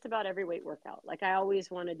to just about every weight workout. Like I always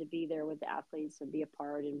wanted to be there with the athletes and be a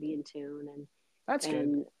part and be in tune. And that's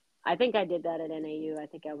good. I think I did that at NAU. I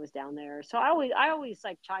think I was down there. So I always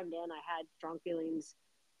like chimed in. I had strong feelings,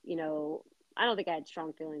 I don't think I had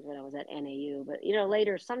strong feelings when I was at NAU, but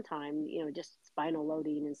later sometime, just spinal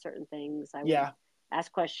loading and certain things, I would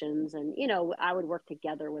ask questions and, I would work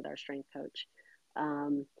together with our strength coach.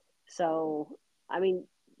 So, I mean,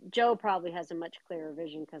 Joe probably has a much clearer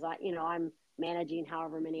vision because I'm managing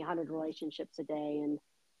however many 100 relationships a day. And,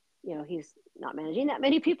 he's not managing that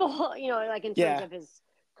many people, like in terms of his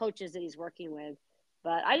coaches that he's working with.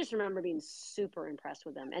 But I just remember being super impressed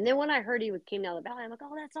with him. And then when I heard he came down the valley, I'm like,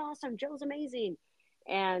 oh, that's awesome. Joe's amazing.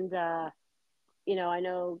 And, I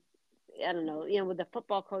don't know, with the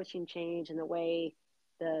football coaching change and the way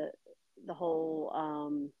the whole,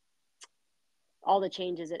 all the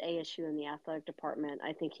changes at ASU in the athletic department,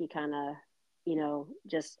 I think he kind of,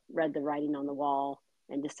 just read the writing on the wall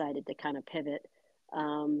and decided to kind of pivot.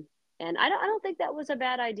 And I don't think that was a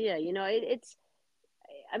bad idea. You know,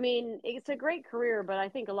 I mean, it's a great career, but I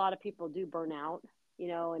think a lot of people do burn out, you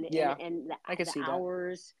know, Yeah, and I can the see that.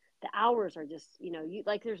 hours are just, you know,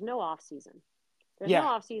 there's no off season. There's no Yeah.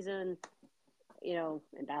 off season, you know,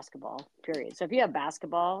 in basketball, period. So if you have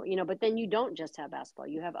basketball, you know, but then you don't just have basketball,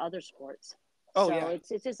 you have other sports. Oh So yeah. it's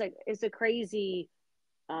just like, it's a crazy,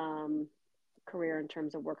 um, career in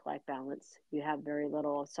terms of work life balance. You have very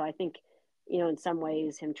little. So I think, you know, in some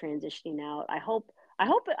ways, him transitioning out. I hope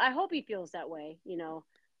he feels that way. You know,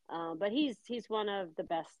 but he's one of the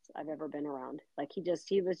best I've ever been around. Like he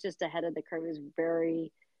was just ahead of the curve. He was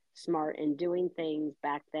very smart in doing things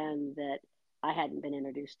back then that I hadn't been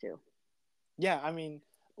introduced to. Yeah, I mean,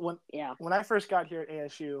 when Yeah. when I first got here at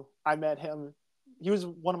ASU, I met him. He was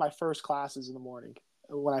one of my first classes in the morning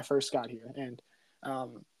when I first got here, and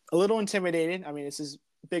a little intimidated. I mean, it's this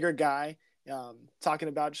bigger guy talking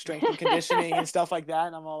about strength and conditioning and stuff like that,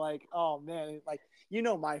 and I'm all like, oh man, like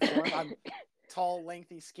my form. I'm tall,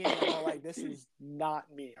 lengthy, skinny. I'm all like, this is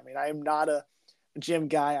not me. I mean, I am not a gym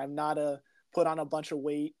guy. I'm not a put on a bunch of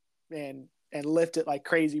weight and lift it like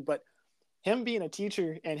crazy, but him being a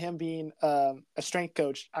teacher and him being a strength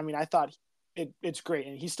coach, I mean, I thought it's great,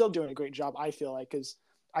 and he's still doing a great job. I feel like because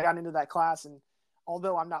I got into that class, and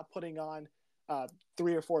although I'm not putting on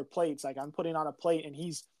 3 or 4 plates, like I'm putting on a plate, and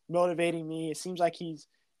he's motivating me. It seems like he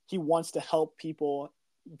wants to help people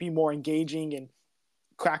be more engaging and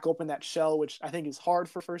crack open that shell, which I think is hard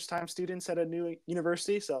for first time students at a new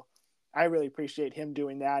university. So I really appreciate him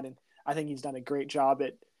doing that, and I think he's done a great job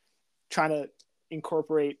at trying to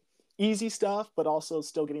incorporate easy stuff, but also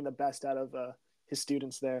still getting the best out of his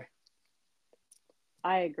students there.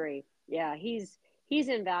 I agree. Yeah, he's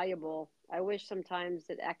invaluable. I wish sometimes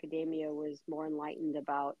that academia was more enlightened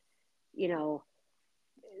about, you know,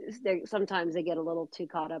 sometimes they get a little too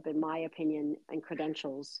caught up, in my opinion, in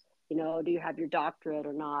credentials. You know, do you have your doctorate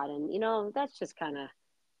or not? And you know, that's just kind of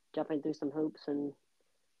jumping through some hoops. And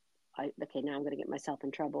okay, now I'm going to get myself in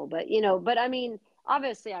trouble. But you know, but I mean,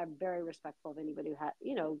 obviously, I'm very respectful of anybody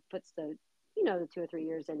who puts the the 2 or 3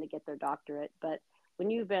 years in to get their doctorate. But when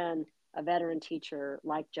you've been a veteran teacher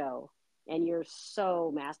like Joe, and you're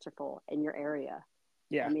so masterful in your area, I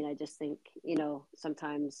Yeah, mean, I just think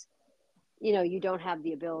sometimes you don't have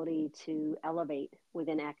the ability to elevate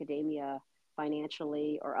within academia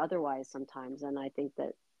financially or otherwise sometimes. And I think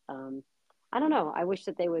that, I don't know, I wish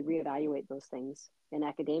that they would reevaluate those things in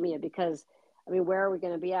academia because, I mean, where are we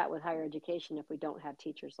going to be at with higher education if we don't have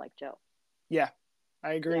teachers like Joe? yeah,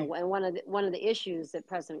 I You agree. know, and one of the issues that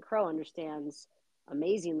President Crow understands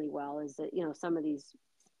amazingly well is that, some of these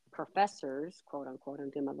professors, quote unquote, I'm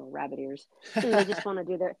doing my little rabbit ears, they just want to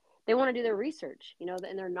do their research,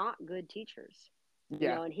 and they're not good teachers,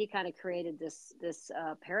 Yeah, and he kind of created this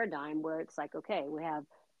paradigm where it's like, okay, we have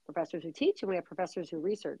professors who teach and we have professors who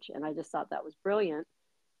research. And I just thought that was brilliant.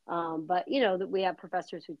 But that we have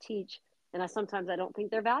professors who teach, and I don't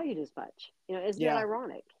think they're valued as much. Isn't it yeah,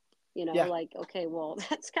 ironic? yeah, Like, okay, well,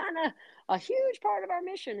 that's kind of a huge part of our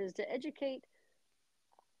mission is to educate,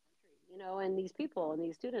 and these people and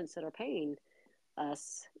these students that are paying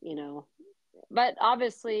us. But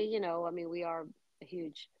obviously, I mean, we are a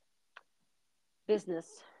huge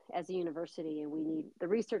business as a university, and we need the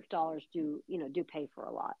research dollars do pay for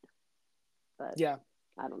a lot. But yeah.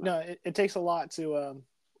 I don't know. No, it takes a lot to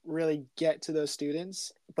really get to those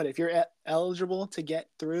students. But if you're eligible to get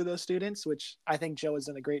through those students, which I think Joe has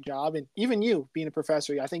done a great job, and even you being a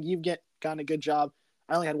professor, I think you've gotten a good job.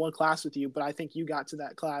 I only had one class with you, but I think you got to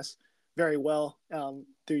that class very well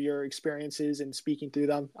through your experiences and speaking through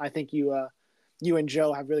them. I think you and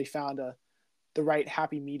Joe have really found the right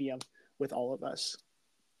happy medium with all of us.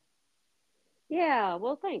 Yeah,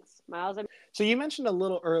 well, thanks, Miles. So you mentioned a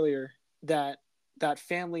little earlier that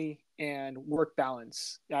family and work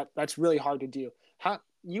balance that's really hard to do. How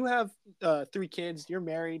you have 3 kids, you're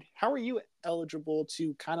married. How are you eligible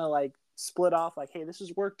to kind of like split off? Like, hey, this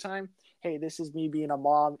is work time. Hey, this is me being a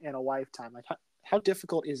mom and a wife time. Like, how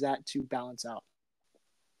difficult is that to balance out?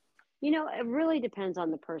 It really depends on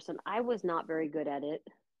the person. I was not very good at it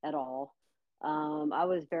at all. I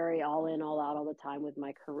was very all in, all out all the time with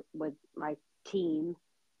my team,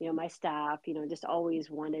 my staff. Just always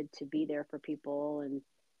wanted to be there for people, and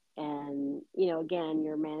again,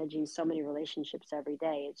 you're managing so many relationships every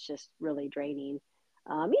day. It's just really draining.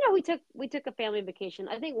 We took a family vacation.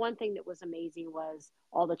 I think one thing that was amazing was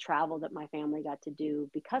all the travel that my family got to do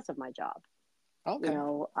because of my job. Okay.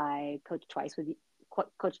 I coached twice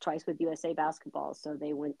with USA Basketball. So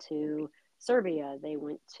they went to Serbia, they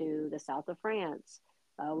went to the south of France.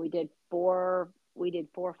 We did 4 we did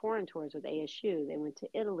 4 foreign tours with ASU. They went to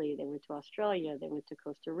Italy, they went to Australia, they went to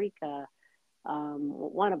Costa Rica.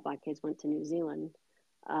 One of my kids went to New Zealand.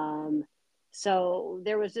 So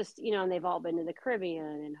there was just, and they've all been to the Caribbean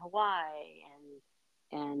and Hawaii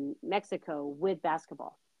and Mexico with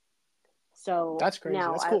basketball. So that's crazy.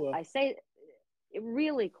 now That's cool. I say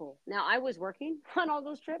really cool. Now I was working on all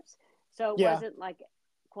those trips, so it Yeah. wasn't like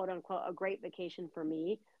quote unquote a great vacation for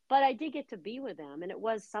me, but I did get to be with them, and it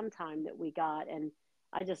was some time that we got. And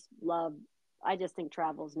I just think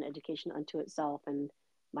travel is an education unto itself, and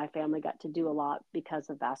my family got to do a lot because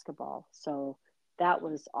of basketball. So that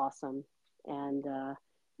was awesome. And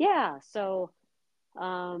so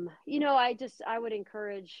I would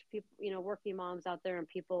encourage people, working moms out there and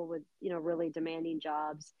people with, really demanding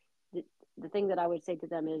jobs. The thing that I would say to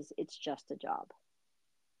them is it's just a job.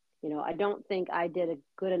 I don't think I did a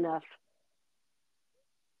good enough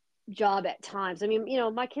job at times. I mean,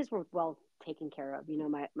 my kids were well taken care of.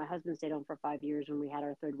 My husband stayed home for 5 years when we had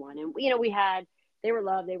our third one. And, they were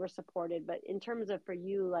loved, they were supported. But in terms of for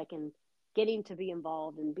you, like in getting to be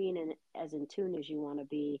involved and being as in tune as you want to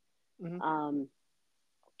be, Mm-hmm.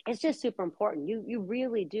 It's just super important. You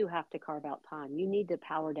really do have to carve out time. You need to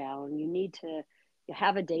power down. You need to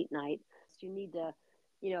have a date night. You need to,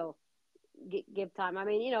 give time. I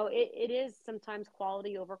mean, it is sometimes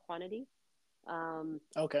quality over quantity.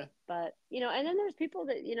 Okay. But, and then there's people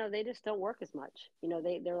that, they just don't work as much.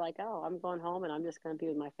 They're like, oh, I'm going home and I'm just going to be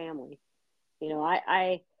with my family.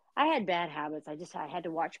 I had bad habits. I had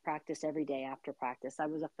to watch practice every day after practice. I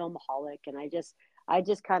was a filmaholic, and I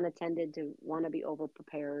just kind of tended to want to be over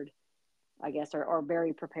prepared, I guess, or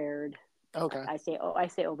very prepared. Okay. I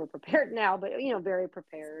say over prepared now, but very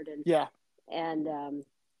prepared. And yeah. And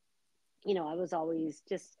I was always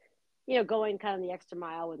just going kind of the extra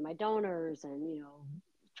mile with my donors, and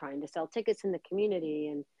trying to sell tickets in the community.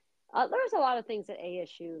 And there was a lot of things at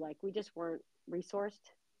ASU, like we just weren't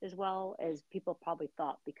resourced as well as people probably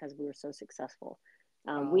thought because we were so successful.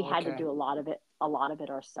 We had to do a lot of it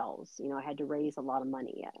ourselves. I had to raise a lot of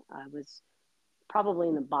money. I was probably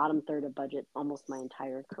in the bottom third of budget almost my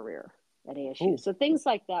entire career at ASU. Ooh. So things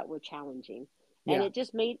like that were challenging, and it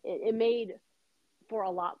just made for a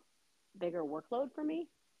lot bigger workload for me,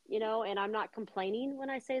 and I'm not complaining when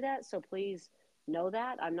I say that. So please know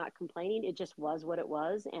that I'm not complaining. It just was what it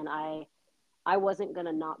was. And I wasn't going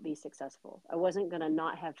to not be successful. I wasn't going to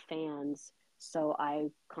not have fans. So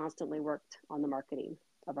I constantly worked on the marketing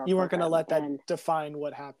of our You weren't going to let that and, define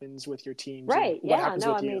what happens with your teams. Right. What Yeah. happens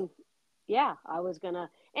No, with I you. mean, yeah, I was going to,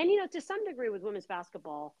 and, to some degree with women's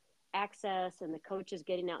basketball, access and the coaches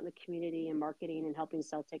getting out in the community and marketing and helping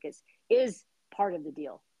sell tickets is part of the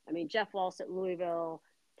deal. I mean, Jeff Walsh at Louisville,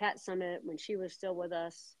 Pat Summit, when she was still with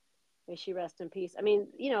us, may she rest in peace. I mean,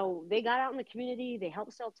 they got out in the community, they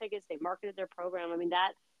helped sell tickets, they marketed their program. I mean,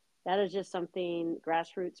 that is just something.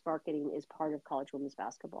 Grassroots marketing is part of college women's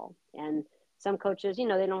basketball. And some coaches, they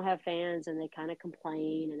don't have fans and they kind of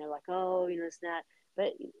complain and they're like, oh, this and that.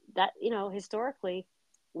 But that, historically,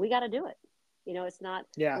 we got to do it. It's not.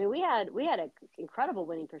 Yeah. I mean, we had an incredible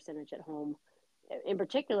winning percentage at home. In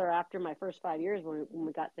particular, after my first 5 years when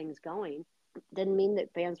we got things going, didn't mean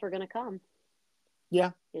that fans were going to come.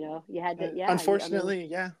 Yeah. You had to. Unfortunately,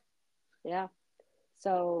 yeah.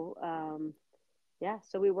 So,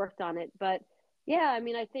 so we worked on it, but yeah, I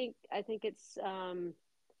mean, I think it's,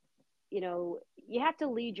 you have to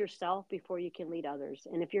lead yourself before you can lead others.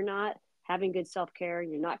 And if you're not having good self-care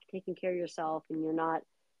and you're not taking care of yourself and you're not,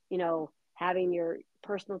 having your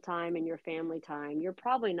personal time and your family time, you're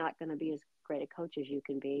probably not going to be as great a coach as you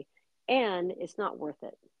can be. And it's not worth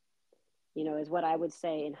it, is what I would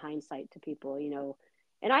say in hindsight to people,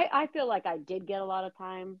 and I feel like I did get a lot of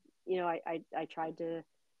time. I tried to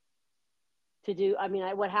do, I mean,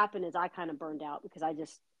 what happened is I kind of burned out because I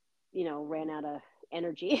just, ran out of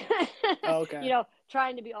energy, Okay.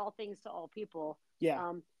 Trying to be all things to all people.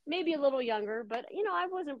 Yeah. Maybe a little younger, but, I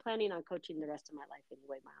wasn't planning on coaching the rest of my life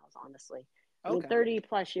anyway, Miles, honestly. I mean, 30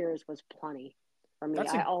 plus years was plenty for me.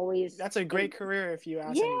 That's a great career if you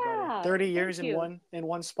ask anybody. 30 years in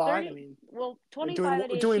one spot. 30, I mean,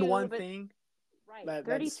 25 doing one thing. Right.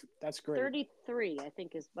 That's great. 33, I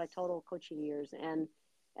think, is my total coaching years. And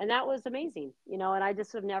that was amazing, and I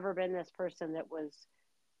just have never been this person that was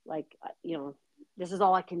like, this is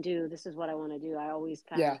all I can do. This is what I want to do. I always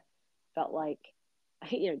kind of felt like,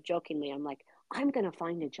 jokingly, I'm like, I'm going to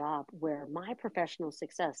find a job where my professional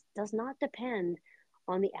success does not depend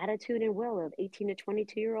on the attitude and will of 18 to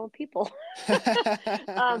 22-year-old people.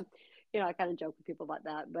 I kind of joke with people about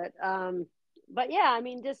that, but yeah, I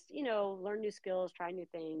mean, just, learn new skills, try new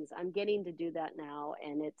things. I'm getting to do that now.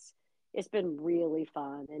 And it's been really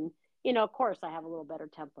fun. of course I have a little better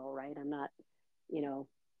tempo, right? I'm not, you know,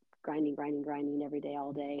 grinding every day,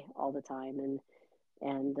 all day, all the time. And,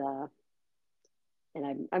 and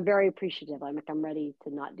I'm very appreciative. I'm ready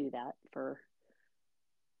to not do that for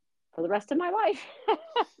the rest of my life. Yeah,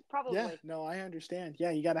 Probably. no, I understand.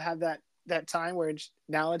 Yeah, you got to have that time where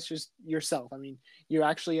now it's just yourself. I mean, you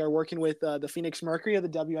actually are working with the Phoenix Mercury of the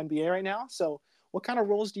WNBA right now. So, what kind of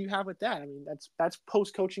roles do you have with that? I mean, that's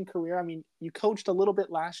post coaching career. I mean, you coached a little bit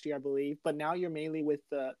last year, I believe, but now you're mainly with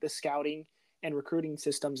the scouting and recruiting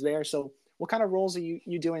systems there. So, what kind of roles are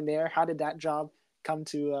you doing there? How did that job come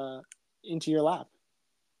to into your lap?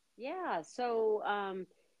 Yeah. So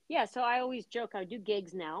I always joke I do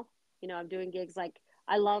gigs now. I'm doing gigs like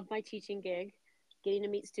I love my teaching gig, getting to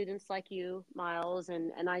meet students like you, Miles,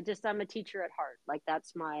 and I'm a teacher at heart. Like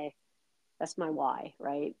that's my why,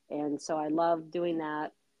 right? And so I love doing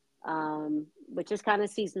that, which is kind of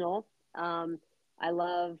seasonal. I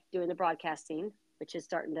love doing the broadcasting, which is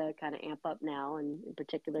starting to kind of amp up now, and in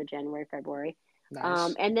particular January, February.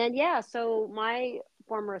 Nice. And then, yeah, so my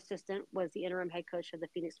former assistant was the interim head coach of the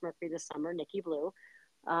Phoenix Mercury this summer, Nikki Blue.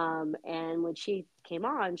 And when she came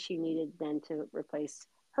on, she needed then to replace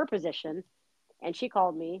her position. And she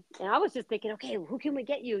called me, and I was just thinking, okay, who can we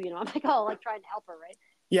get you? I'm like, oh, like trying to help her, right?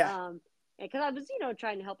 Yeah. Because I was,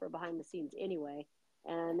 trying to help her behind the scenes anyway.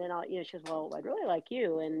 And then she was, well, I'd really like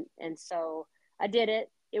you, and so I did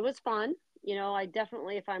it. It was fun. I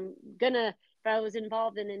definitely, if I was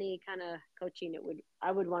involved in any kind of coaching,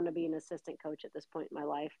 I would want to be an assistant coach at this point in my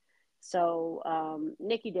life. So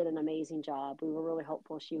Nikki did an amazing job. We were really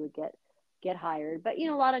hopeful she would get hired, but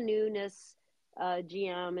a lot of newness,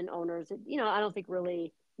 GM and owners, I don't think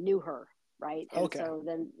really knew her, right? And Okay. so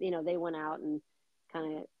then they went out and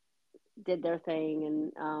kind of did their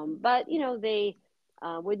thing, and but they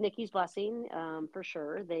with Nikki's blessing, for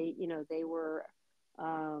sure, they were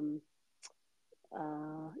um,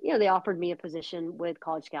 they offered me a position with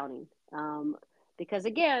College Scouting, because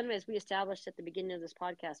again, as we established at the beginning of this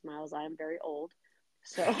podcast, Miles, I am very old,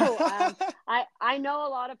 so I know a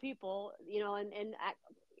lot of people, and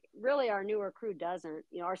really our newer crew doesn't.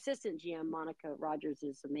 Our assistant GM Monica Rogers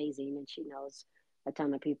is amazing, and she knows a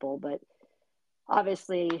ton of people, but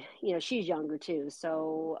obviously, she's younger too.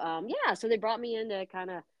 So, yeah, so they brought me in to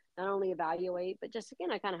kind of not only evaluate, but just,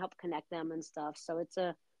 I kind of help connect them and stuff. So it's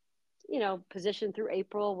a, position through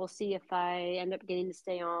April. We'll see if I end up getting to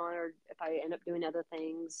stay on or if I end up doing other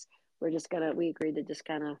things. We agreed to just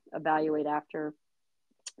kind of evaluate after,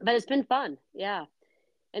 but it's been fun. Yeah.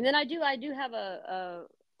 And then I do have a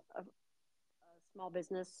small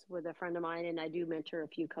business with a friend of mine, and I do mentor a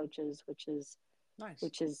few coaches, Nice.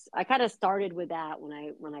 I kind of started with that when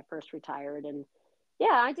I first retired. And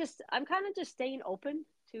yeah, I'm kind of just staying open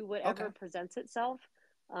to whatever Okay. presents itself.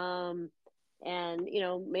 um and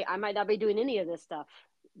I might not be doing any of this stuff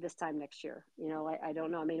this time next year. I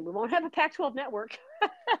don't know. I mean, we won't have a Pac-12 network.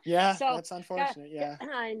 Yeah, So that's unfortunate. Yeah.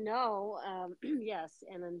 I know. Yes,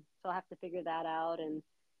 and then so I'll have to figure that out, and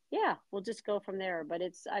yeah, we'll just go from there. But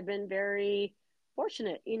I've been very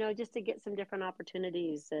fortunate, just to get some different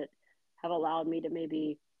opportunities that have allowed me to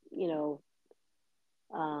maybe, you know,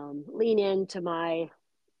 lean into my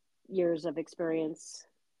years of experience,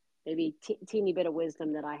 maybe teeny bit of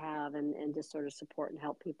wisdom that I have, and just sort of support and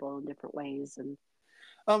help people in different ways.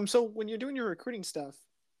 And So when you're doing your recruiting stuff,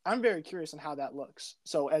 I'm very curious on how that looks.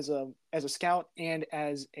 So as a scout and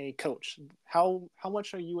as a coach, how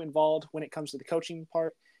much are you involved when it comes to the coaching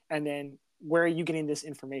part? And then where are you getting this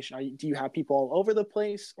information? Do you have people all over the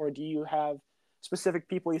place, or do you have specific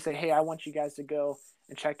people you say, hey, I want you guys to go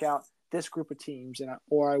and check out this group of teams,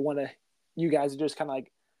 or I want you guys to just kind of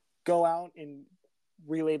like go out and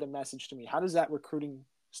relay the message to me? How does that recruiting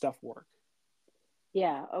stuff work?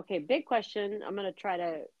 yeah, okay, big question. I'm going to try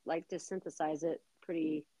to like to synthesize it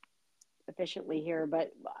pretty efficiently here.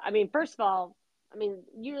 But I mean, first of all, I mean,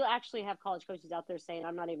 you actually have college coaches out there saying,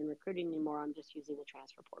 I'm not even recruiting anymore. I'm just using the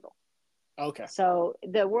transfer portal. Okay. So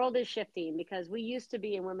the world is shifting, because we used to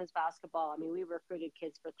be in women's basketball. I mean, we recruited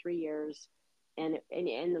kids for 3 years, and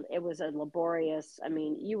it was a laborious. I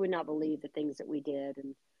mean, you would not believe the things that we did,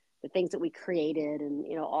 and the things that we created, and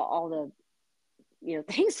all the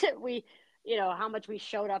things that how much we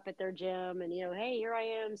showed up at their gym, and hey, here I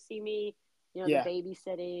am, see me, the Yeah.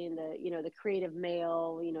 babysitting, the creative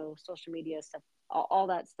mail, social media stuff, all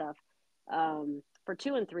that stuff, for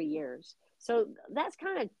 2 and 3 years. So that's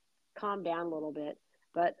kind of calmed down a little bit.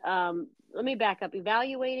 But let me back up.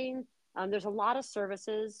 Evaluating, there's a lot of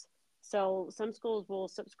services. So some schools will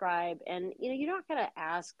subscribe, and you're not going to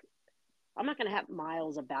ask. I'm not going to have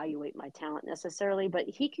Miles evaluate my talent necessarily, but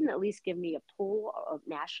he can at least give me a pool of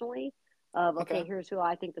nationally of, okay, Okay. here's who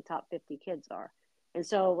I think the top 50 kids are. And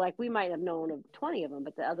so, like, we might have known of 20 of them,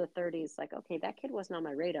 but the other 30 is like, okay, that kid wasn't on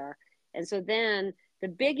my radar. And so then the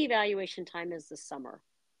big evaluation time is the summer.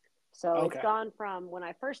 So it's Okay. gone from when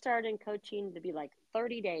I first started in coaching to be like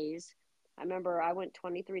 30 days. I remember I went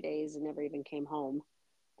 23 days and never even came home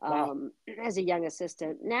Wow. as a young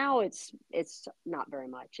assistant. Now it's not very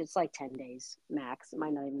much. It's like 10 days max. It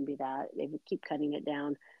might not even be that. They would keep cutting it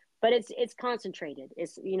down, but it's concentrated.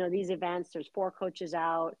 It's, these events, there's 4 coaches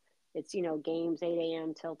out. It's, games 8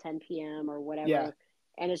 a.m. till 10 p.m. or Yeah. whatever.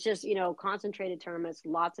 And it's just, concentrated tournaments,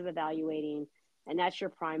 lots of evaluating, and that's your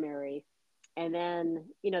primary. And then,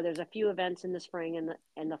 there's a few events in the spring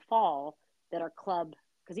and the fall that are club,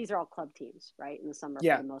 because these are all club teams, right? In the summer for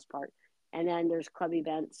Yeah. the most part. And then there's club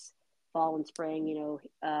events, fall and spring,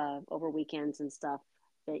 over weekends and stuff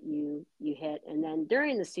that you hit. And then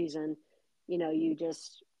during the season, you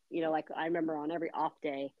just, like I remember on every off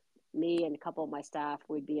day, me and a couple of my staff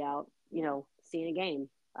would be out, seeing a game.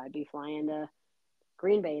 I'd be flying to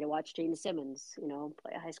Green Bay to watch Gene Simmons,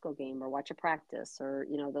 play a high school game or watch a practice or,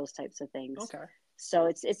 those types of things. Okay. So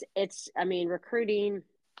I mean, recruiting.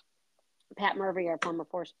 Pat Murphy, our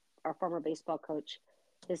former baseball coach,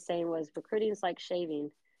 his saying was, recruiting is like shaving.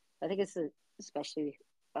 I think it's especially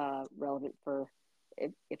relevant for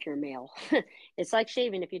if you're a male. It's like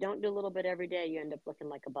shaving. If you don't do a little bit every day, you end up looking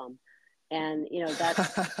like a bum. And,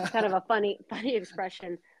 that's kind of a funny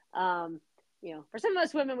expression. For some of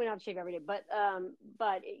us women, we don't have to shave every day, but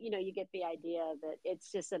you get the idea that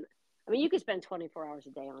it's just you could spend 24 hours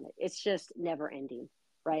a day on it. It's just never ending,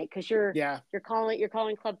 right? Because you're Yeah.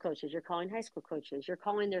 calling club coaches, you're calling high school coaches, you're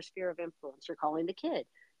calling their sphere of influence, you're calling the kid,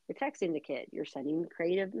 you're texting the kid, you're sending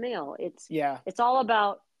creative mail. Yeah. It's all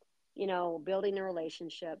about, building a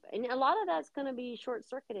relationship. And a lot of that's going to be short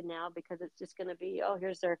circuited now because it's just going to be, oh,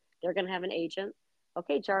 they're going to have an agent.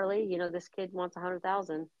 Okay, Charlie, this kid wants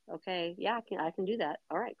 100,000. Okay. Yeah, I can do that.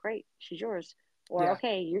 All right, great. She's yours. Or, Yeah.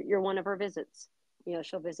 okay, you're one of her visits.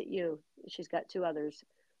 She'll visit you. She's got 2 others,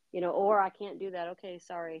 or I can't do that. Okay.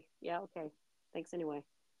 Sorry. Yeah. Okay. Thanks anyway.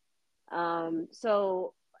 And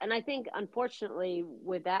I think unfortunately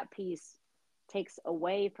with that piece takes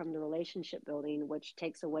away from the relationship building, which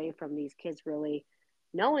takes away from these kids really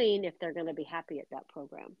knowing if they're going to be happy at that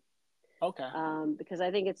program. Okay. Because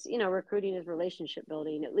I think it's, recruiting is relationship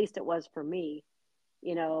building. At least it was for me,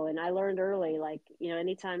 and I learned early, like,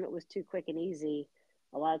 anytime it was too quick and easy,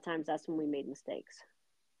 a lot of times that's when we made mistakes,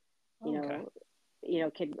 you Okay.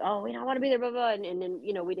 know, kid, oh, I want to be there, blah, blah. And then,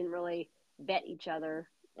 we didn't really vet each other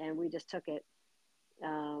and we just took it.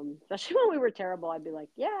 Especially when we were terrible, I'd be like,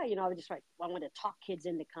 yeah, I would just I want to talk kids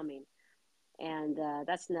into coming. And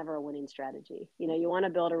that's never a winning strategy. You want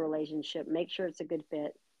to build a relationship, make sure it's a good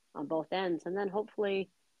fit on both ends, and then hopefully,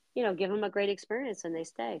 give them a great experience and they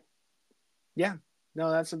stay. Yeah.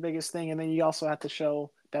 No, that's the biggest thing. And then you also have to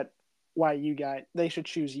show that why they should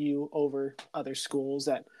choose you over other schools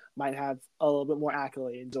that might have a little bit more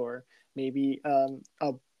accolades or maybe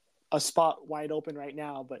a spot wide open right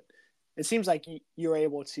now. But it seems like you're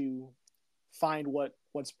able to find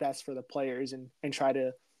what's best for the players and try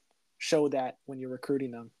to show that when you're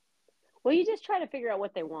recruiting them. Well, you just try to figure out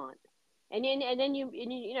what they want. And then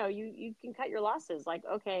you can cut your losses. Like,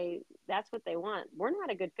 okay, that's what they want. We're not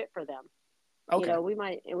a good fit for them. Okay. We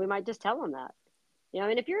might just tell them that.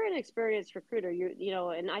 And if you're an experienced recruiter,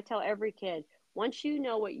 and I tell every kid, once you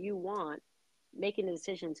know what you want, making a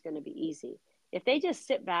decision is going to be easy. If they just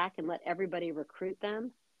sit back and let everybody recruit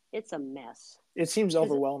them, it's a mess. It seems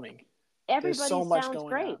overwhelming. There's Everybody so much sounds going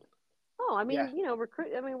great. on. Oh, Yeah.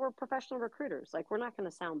 we're professional recruiters. Like, we're not going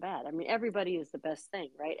to sound bad. Everybody is the best thing,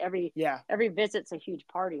 right? Yeah. Every visit's a huge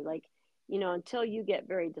party. Like, until you get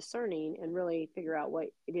very discerning and really figure out what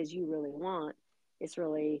it is you really want, it's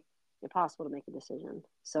really impossible to make a decision.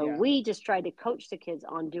 So Yeah. we just tried to coach the kids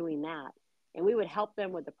on doing that, and we would help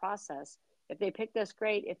them with the process. If they picked us,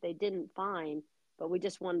 great. If they didn't, fine. But we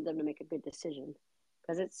just wanted them to make a good decision,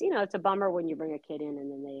 because it's a bummer when you bring a kid in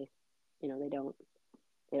and then they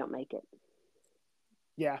don't make it.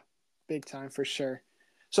 Yeah, big time for sure.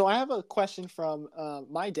 So I have a question from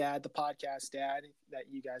my dad, the podcast dad that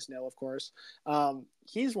you guys know, of course.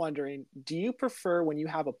 He's wondering, do you prefer when you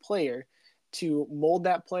have a player to mold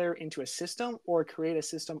that player into a system or create a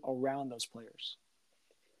system around those players?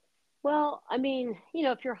 Well,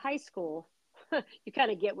 if you're high school, you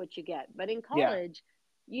kind of get what you get. But in Yeah. college,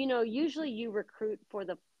 usually you recruit for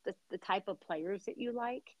the type of players that you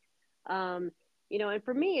like. And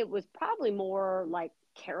for me, it was probably more like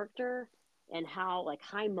character and how, like,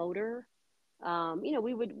 high motor.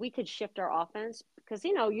 We could shift our offense because,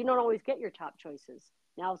 you don't always get your top choices.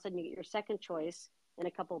 Now all of a sudden you get your second choice in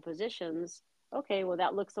a couple of positions, okay, well,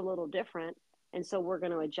 that looks a little different. And so we're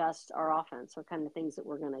going to adjust our offense or kind of things that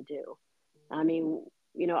we're going to do. I mean,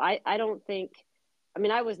 I don't think,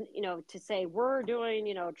 I was, to say we're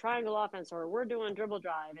doing, triangle offense or we're doing dribble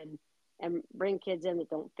drive and bring kids in that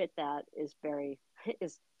don't fit that is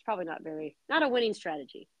probably not a winning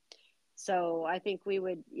strategy. So I think we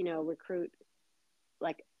would, recruit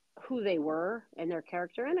like who they were and their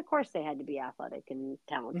character. And of course they had to be athletic and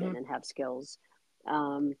talented and have skills.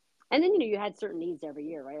 And then, you had certain needs every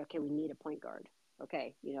year, right? Okay, we need a point guard.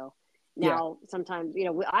 Okay, now sometimes,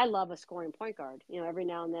 I love a scoring point guard. Every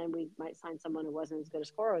now and then we might sign someone who wasn't as good a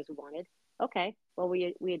scorer as we wanted. Okay, well,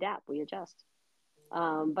 we adapt, we adjust.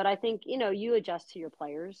 But I think, you adjust to your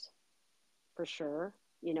players for sure.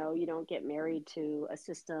 You don't get married to a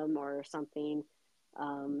system or something,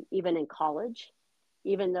 even in college,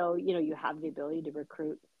 even though, you have the ability to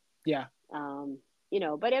recruit. Yeah.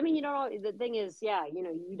 But I mean, the thing is,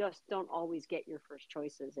 you just don't always get your first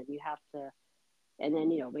choices and you have to, and then,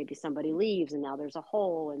 maybe somebody leaves and now there's a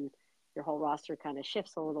hole and your whole roster kind of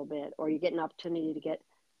shifts a little bit, or you get an opportunity to get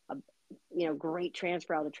a, great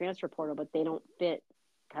transfer out of the transfer portal, but they don't fit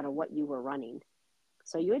kind of what you were running.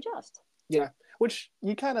 So you adjust. Yeah. Which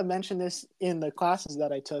you kind of mentioned this in the classes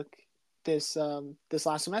that I took this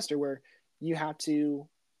last semester, where you have to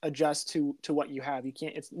adjust to what you have. You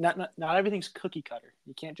can't, it's not everything's cookie cutter.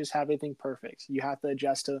 You can't just have everything perfect. You have to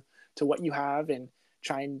adjust to what you have and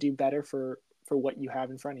try and do better for what you have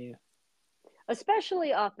in front of you.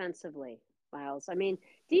 Especially offensively, Miles. I mean,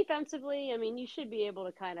 defensively, you should be able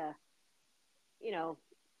to kind of,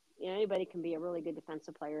 anybody can be a really good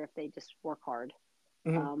defensive player if they just work hard.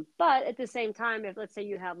 But at the same time, if let's say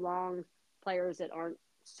you have long players that aren't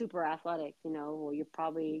super athletic, well,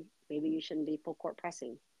 maybe you shouldn't be full court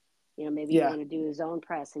pressing. Maybe you want to do a zone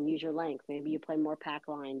press and use your length. Maybe you play more pack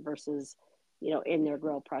line versus, in their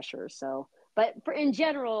grill pressure. So, but in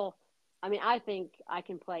general, I think I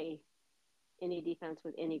can play any defense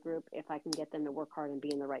with any group if I can get them to work hard and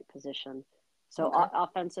be in the right position. So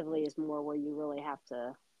offensively is more where you really have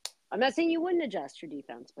to. I'm not saying you wouldn't adjust your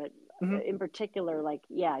defense, but in particular,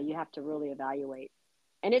 you have to really evaluate.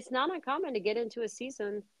 And it's not uncommon to get into a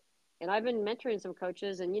season. And I've been mentoring some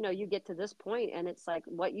coaches and, you get to this point and it's like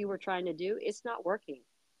what you were trying to do, it's not working.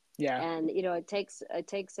 Yeah. And, it takes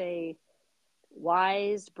a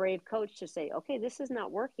wise, brave coach to say, okay, this is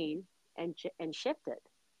not working and shift it,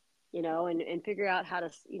 and figure out how to,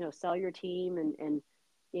 sell your team and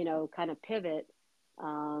kind of pivot.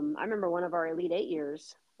 I remember one of our Elite 8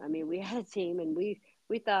 years. We had a team and we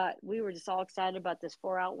thought we were just all excited about this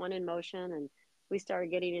 4-out, 1 in motion. And we started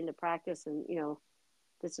getting into practice and,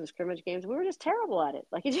 did some scrimmage games. We were just terrible at it.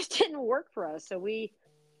 It just didn't work for us. So we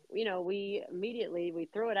immediately, we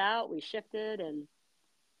threw it out, we shifted, and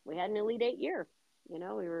we had an Elite 8 year. We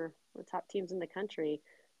were the top teams in the country.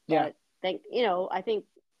 But I think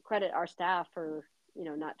credit our staff for,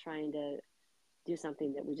 not trying to do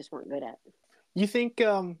something that we just weren't good at. You think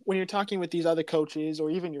when you're talking with these other coaches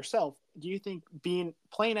or even yourself, do you think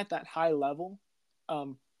playing at that high level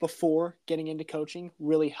before getting into coaching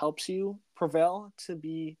really helps you prevail to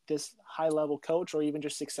be this high level coach, or even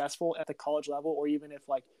just successful at the college level, or even if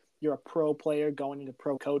you're a pro player going into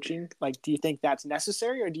pro coaching? Do you think that's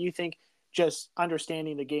necessary, or do you think just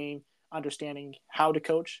understanding the game, understanding how to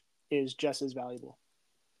coach is just as valuable?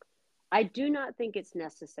 I do not think it's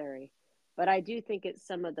necessary. But I do think it's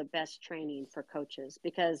some of the best training for coaches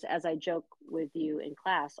because, as I joke with you in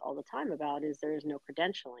class all the time about, is there is no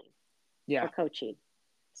credentialing for coaching.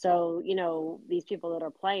 So, these people that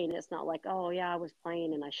are playing, it's not like, oh, yeah, I was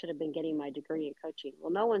playing and I should have been getting my degree in coaching.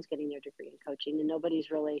 Well, no one's getting their degree in coaching and nobody's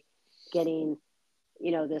really getting,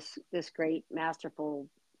 this great masterful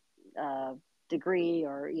degree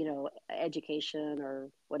or, education or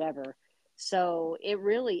whatever. So it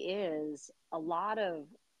really is a lot of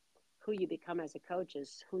who you become as a coach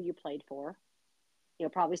is who you played for,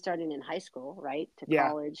 probably starting in high school, right? To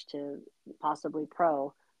college, to possibly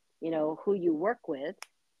pro, who you work with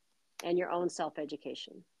and your own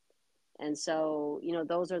self-education. And so,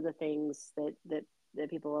 those are the things that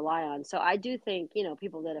people rely on. So I do think,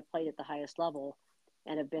 people that have played at the highest level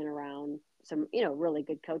and have been around some, really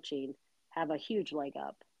good coaching have a huge leg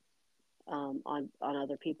up on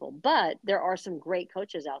other people. But there are some great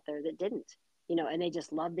coaches out there that didn't. And they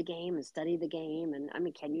just love the game and study the game.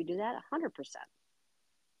 And can you do that? 100%.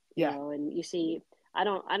 Yeah. And you see, I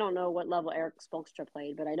don't know what level Eric Spoelstra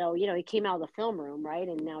played, but I know, he came out of the film room, right?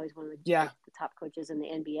 And now he's one of the top coaches in the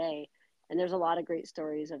NBA. And there's a lot of great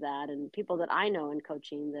stories of that. And people that I know in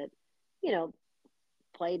coaching that,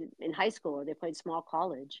 played in high school or they played small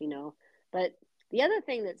college, But the other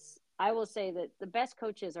thing I will say that the best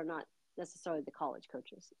coaches are not necessarily the college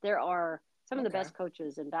coaches. There are some of the Okay. best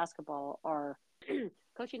coaches in basketball are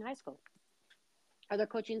coaching high school, or they're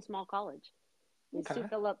coaching small college. Sue Okay.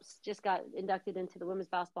 Phillips just got inducted into the Women's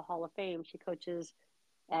Basketball Hall of Fame. She coaches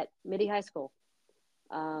at Midi High School.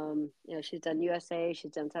 She's done USA.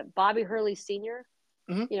 She's done Bobby Hurley Sr.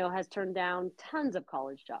 Hmm. Has turned down tons of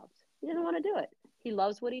college jobs. He doesn't want to do it. He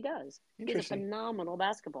loves what he does. He's a Interesting. phenomenal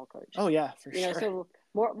basketball coach. Oh yeah, for sure. So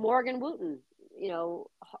Morgan Wooten,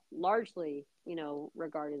 largely,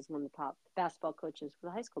 regarded as one of the top basketball coaches for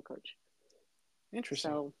the high school coach.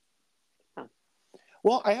 Interesting. So,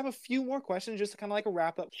 well, I have a few more questions, just kind of like a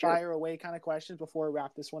wrap up, Sure. fire away kind of questions before we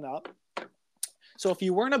wrap this one up. So if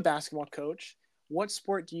you weren't a basketball coach, what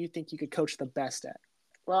sport do you think you could coach the best at?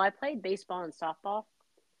 Well, I played baseball and softball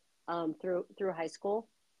through high school.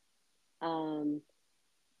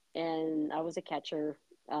 And I was a catcher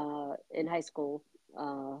in high school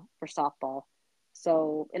for softball.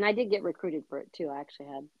 So, and I did get recruited for it too. I actually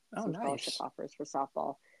had some scholarship offers for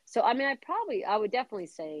softball. So, I mean, I would definitely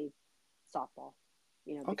say softball,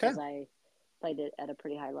 because I played it at a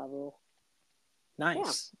pretty high level.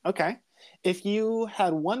 Nice. Yeah. Okay. If you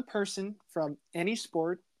had one person from any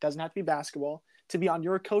sport, doesn't have to be basketball, to be on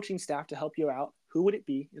your coaching staff to help you out, who would it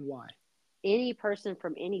be and why? Any person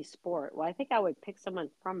from any sport. Well, I think I would pick someone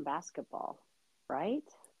from basketball, right?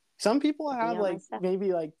 Some people have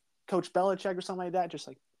maybe like Coach Belichick or something like that, just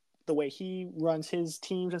like the way he runs his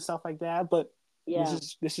teams and stuff like that. But yeah,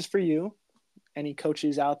 this is for you. Any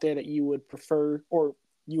coaches out there that you would prefer or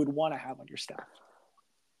you would want to have on your staff?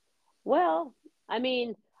 Well, I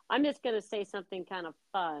mean, I'm just going to say something kind of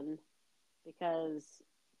fun because,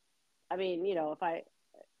 I mean, if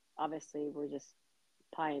obviously we're just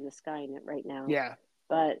pie in the sky in it right now. Yeah.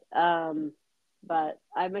 But I'm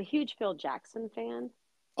a huge Phil Jackson fan.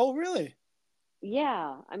 Oh, really?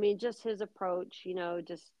 Yeah. I mean, just his approach,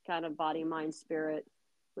 just kind of body, mind, spirit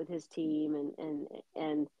with his team.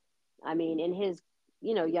 And I mean, in his,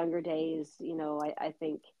 younger days, I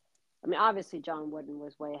think, I mean, obviously John Wooden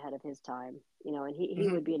was way ahead of his time, and he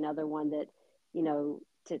would be another one that,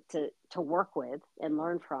 to work with and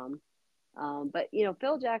learn from. But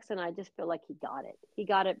Phil Jackson, I just feel like he got it. He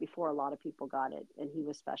got it before a lot of people got it, and he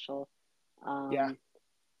was special. Yeah.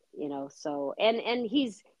 So and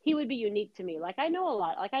he would be unique to me. Like I know a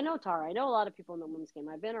lot. Like I know Tara. I know a lot of people in the women's game.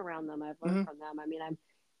 I've been around them. I've learned from them. I mean,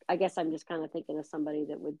 I guess I'm just kind of thinking of somebody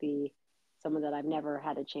that would be someone that I've never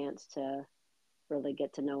had a chance to really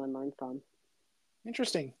get to know and learn from.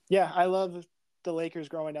 Interesting. Yeah, I love the Lakers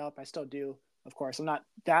growing up. I still do. Of course, I'm not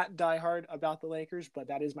that diehard about the Lakers, but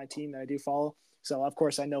that is my team that I do follow. So, of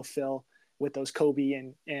course, I know Phil with those Kobe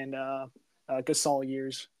and Gasol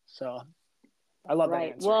years. So, I love that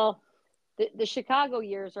answer. Well, the Chicago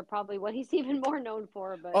years are probably what he's even more known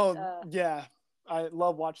for. But yeah, I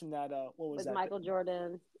love watching that. What was with that? Michael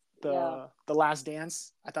Jordan. The Last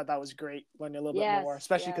Dance. I thought that was great. Learning a little bit more,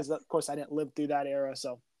 especially because, of course, I didn't live through that era.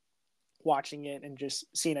 So, watching it and just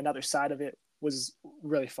seeing another side of it was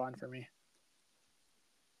really fun for me.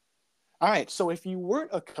 All right, so if you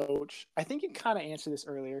weren't a coach, I think you kind of answered this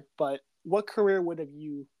earlier, but what career would have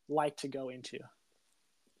you liked to go into?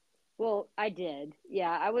 Well, I did.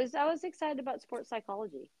 Yeah, I was excited about sports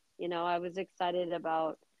psychology. I was excited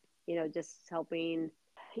about, just helping,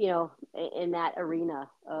 in that arena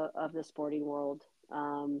of the sporting world.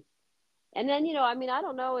 And then, I mean, I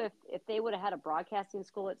don't know if they would have had a broadcasting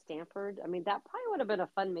school at Stanford. I mean, that probably would have been a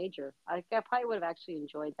fun major. I probably would have actually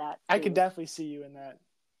enjoyed that too. I could definitely see you in that.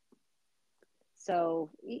 So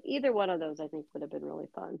either one of those, I think, would have been really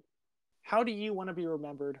fun. How do you want to be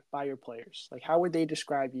remembered by your players? Like, how would they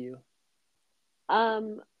describe you?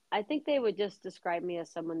 I think they would just describe me as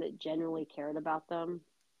someone that genuinely cared about them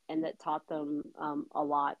and that taught them a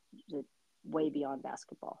lot way beyond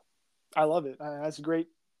basketball. I love it. That's a great,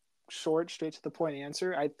 short, straight to the point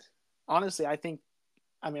answer. I think,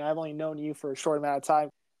 I've only known you for a short amount of time.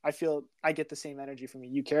 I feel I get the same energy from you.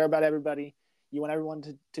 You care about everybody. You want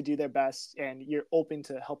everyone to do their best, and you're open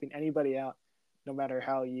to helping anybody out, no matter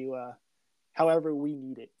how however we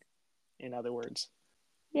need it, in other words.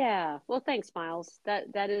 Yeah. Well, thanks, Miles.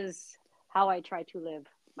 That is how I try to live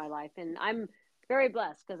my life. And I'm very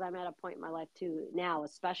blessed because I'm at a point in my life too now,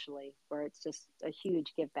 especially where it's just a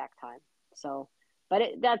huge give back time. So, but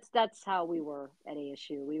that's how we were at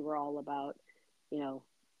ASU. We were all about, it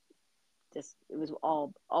was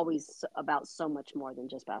always about so much more than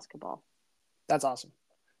just basketball. That's awesome.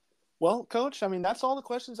 Well, Coach, that's all the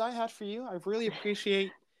questions I had for you. I really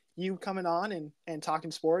appreciate you coming on and talking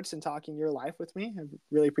sports and talking your life with me. I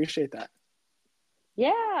really appreciate that.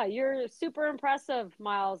 Yeah, you're super impressive,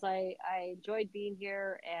 Miles. I enjoyed being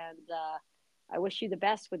here, and I wish you the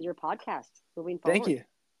best with your podcast moving Thank forward. you.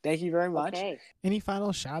 Thank you very much. Okay. Any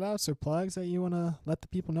final shout outs or plugs that you want to let the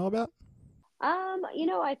people know about?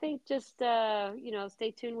 I think just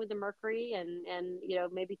stay tuned with the Mercury and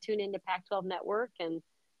maybe tune into Pac-12 Network and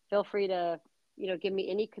feel free to, give me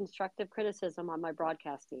any constructive criticism on my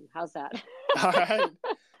broadcasting. How's that? All right.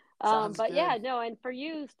 Sounds But yeah, good. no, and for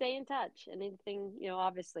you, stay in touch. And anything,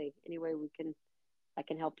 obviously, any way I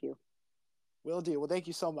can help you. Will do. Well, thank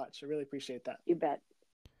you so much. I really appreciate that. You bet.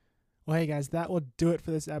 Well, hey guys, that will do it for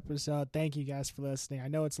this episode. Thank you guys for listening. I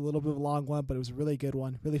know it's a little bit of a long one, but it was a really good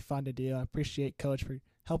one. Really fun to do. I appreciate Coach for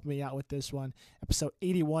helping me out with this one. Episode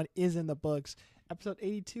 81 is in the books. Episode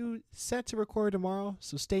 82 set to record tomorrow,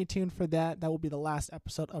 so stay tuned for that. That will be the last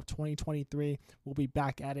episode of 2023. We'll be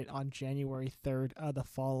back at it on January 3rd of the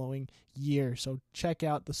following year. So check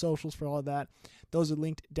out the socials for all that. Those are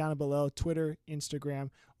linked down below: Twitter, Instagram,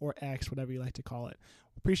 or X, whatever you like to call it.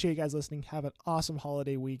 Appreciate you guys listening. Have an awesome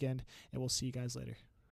holiday weekend, and we'll see you guys later.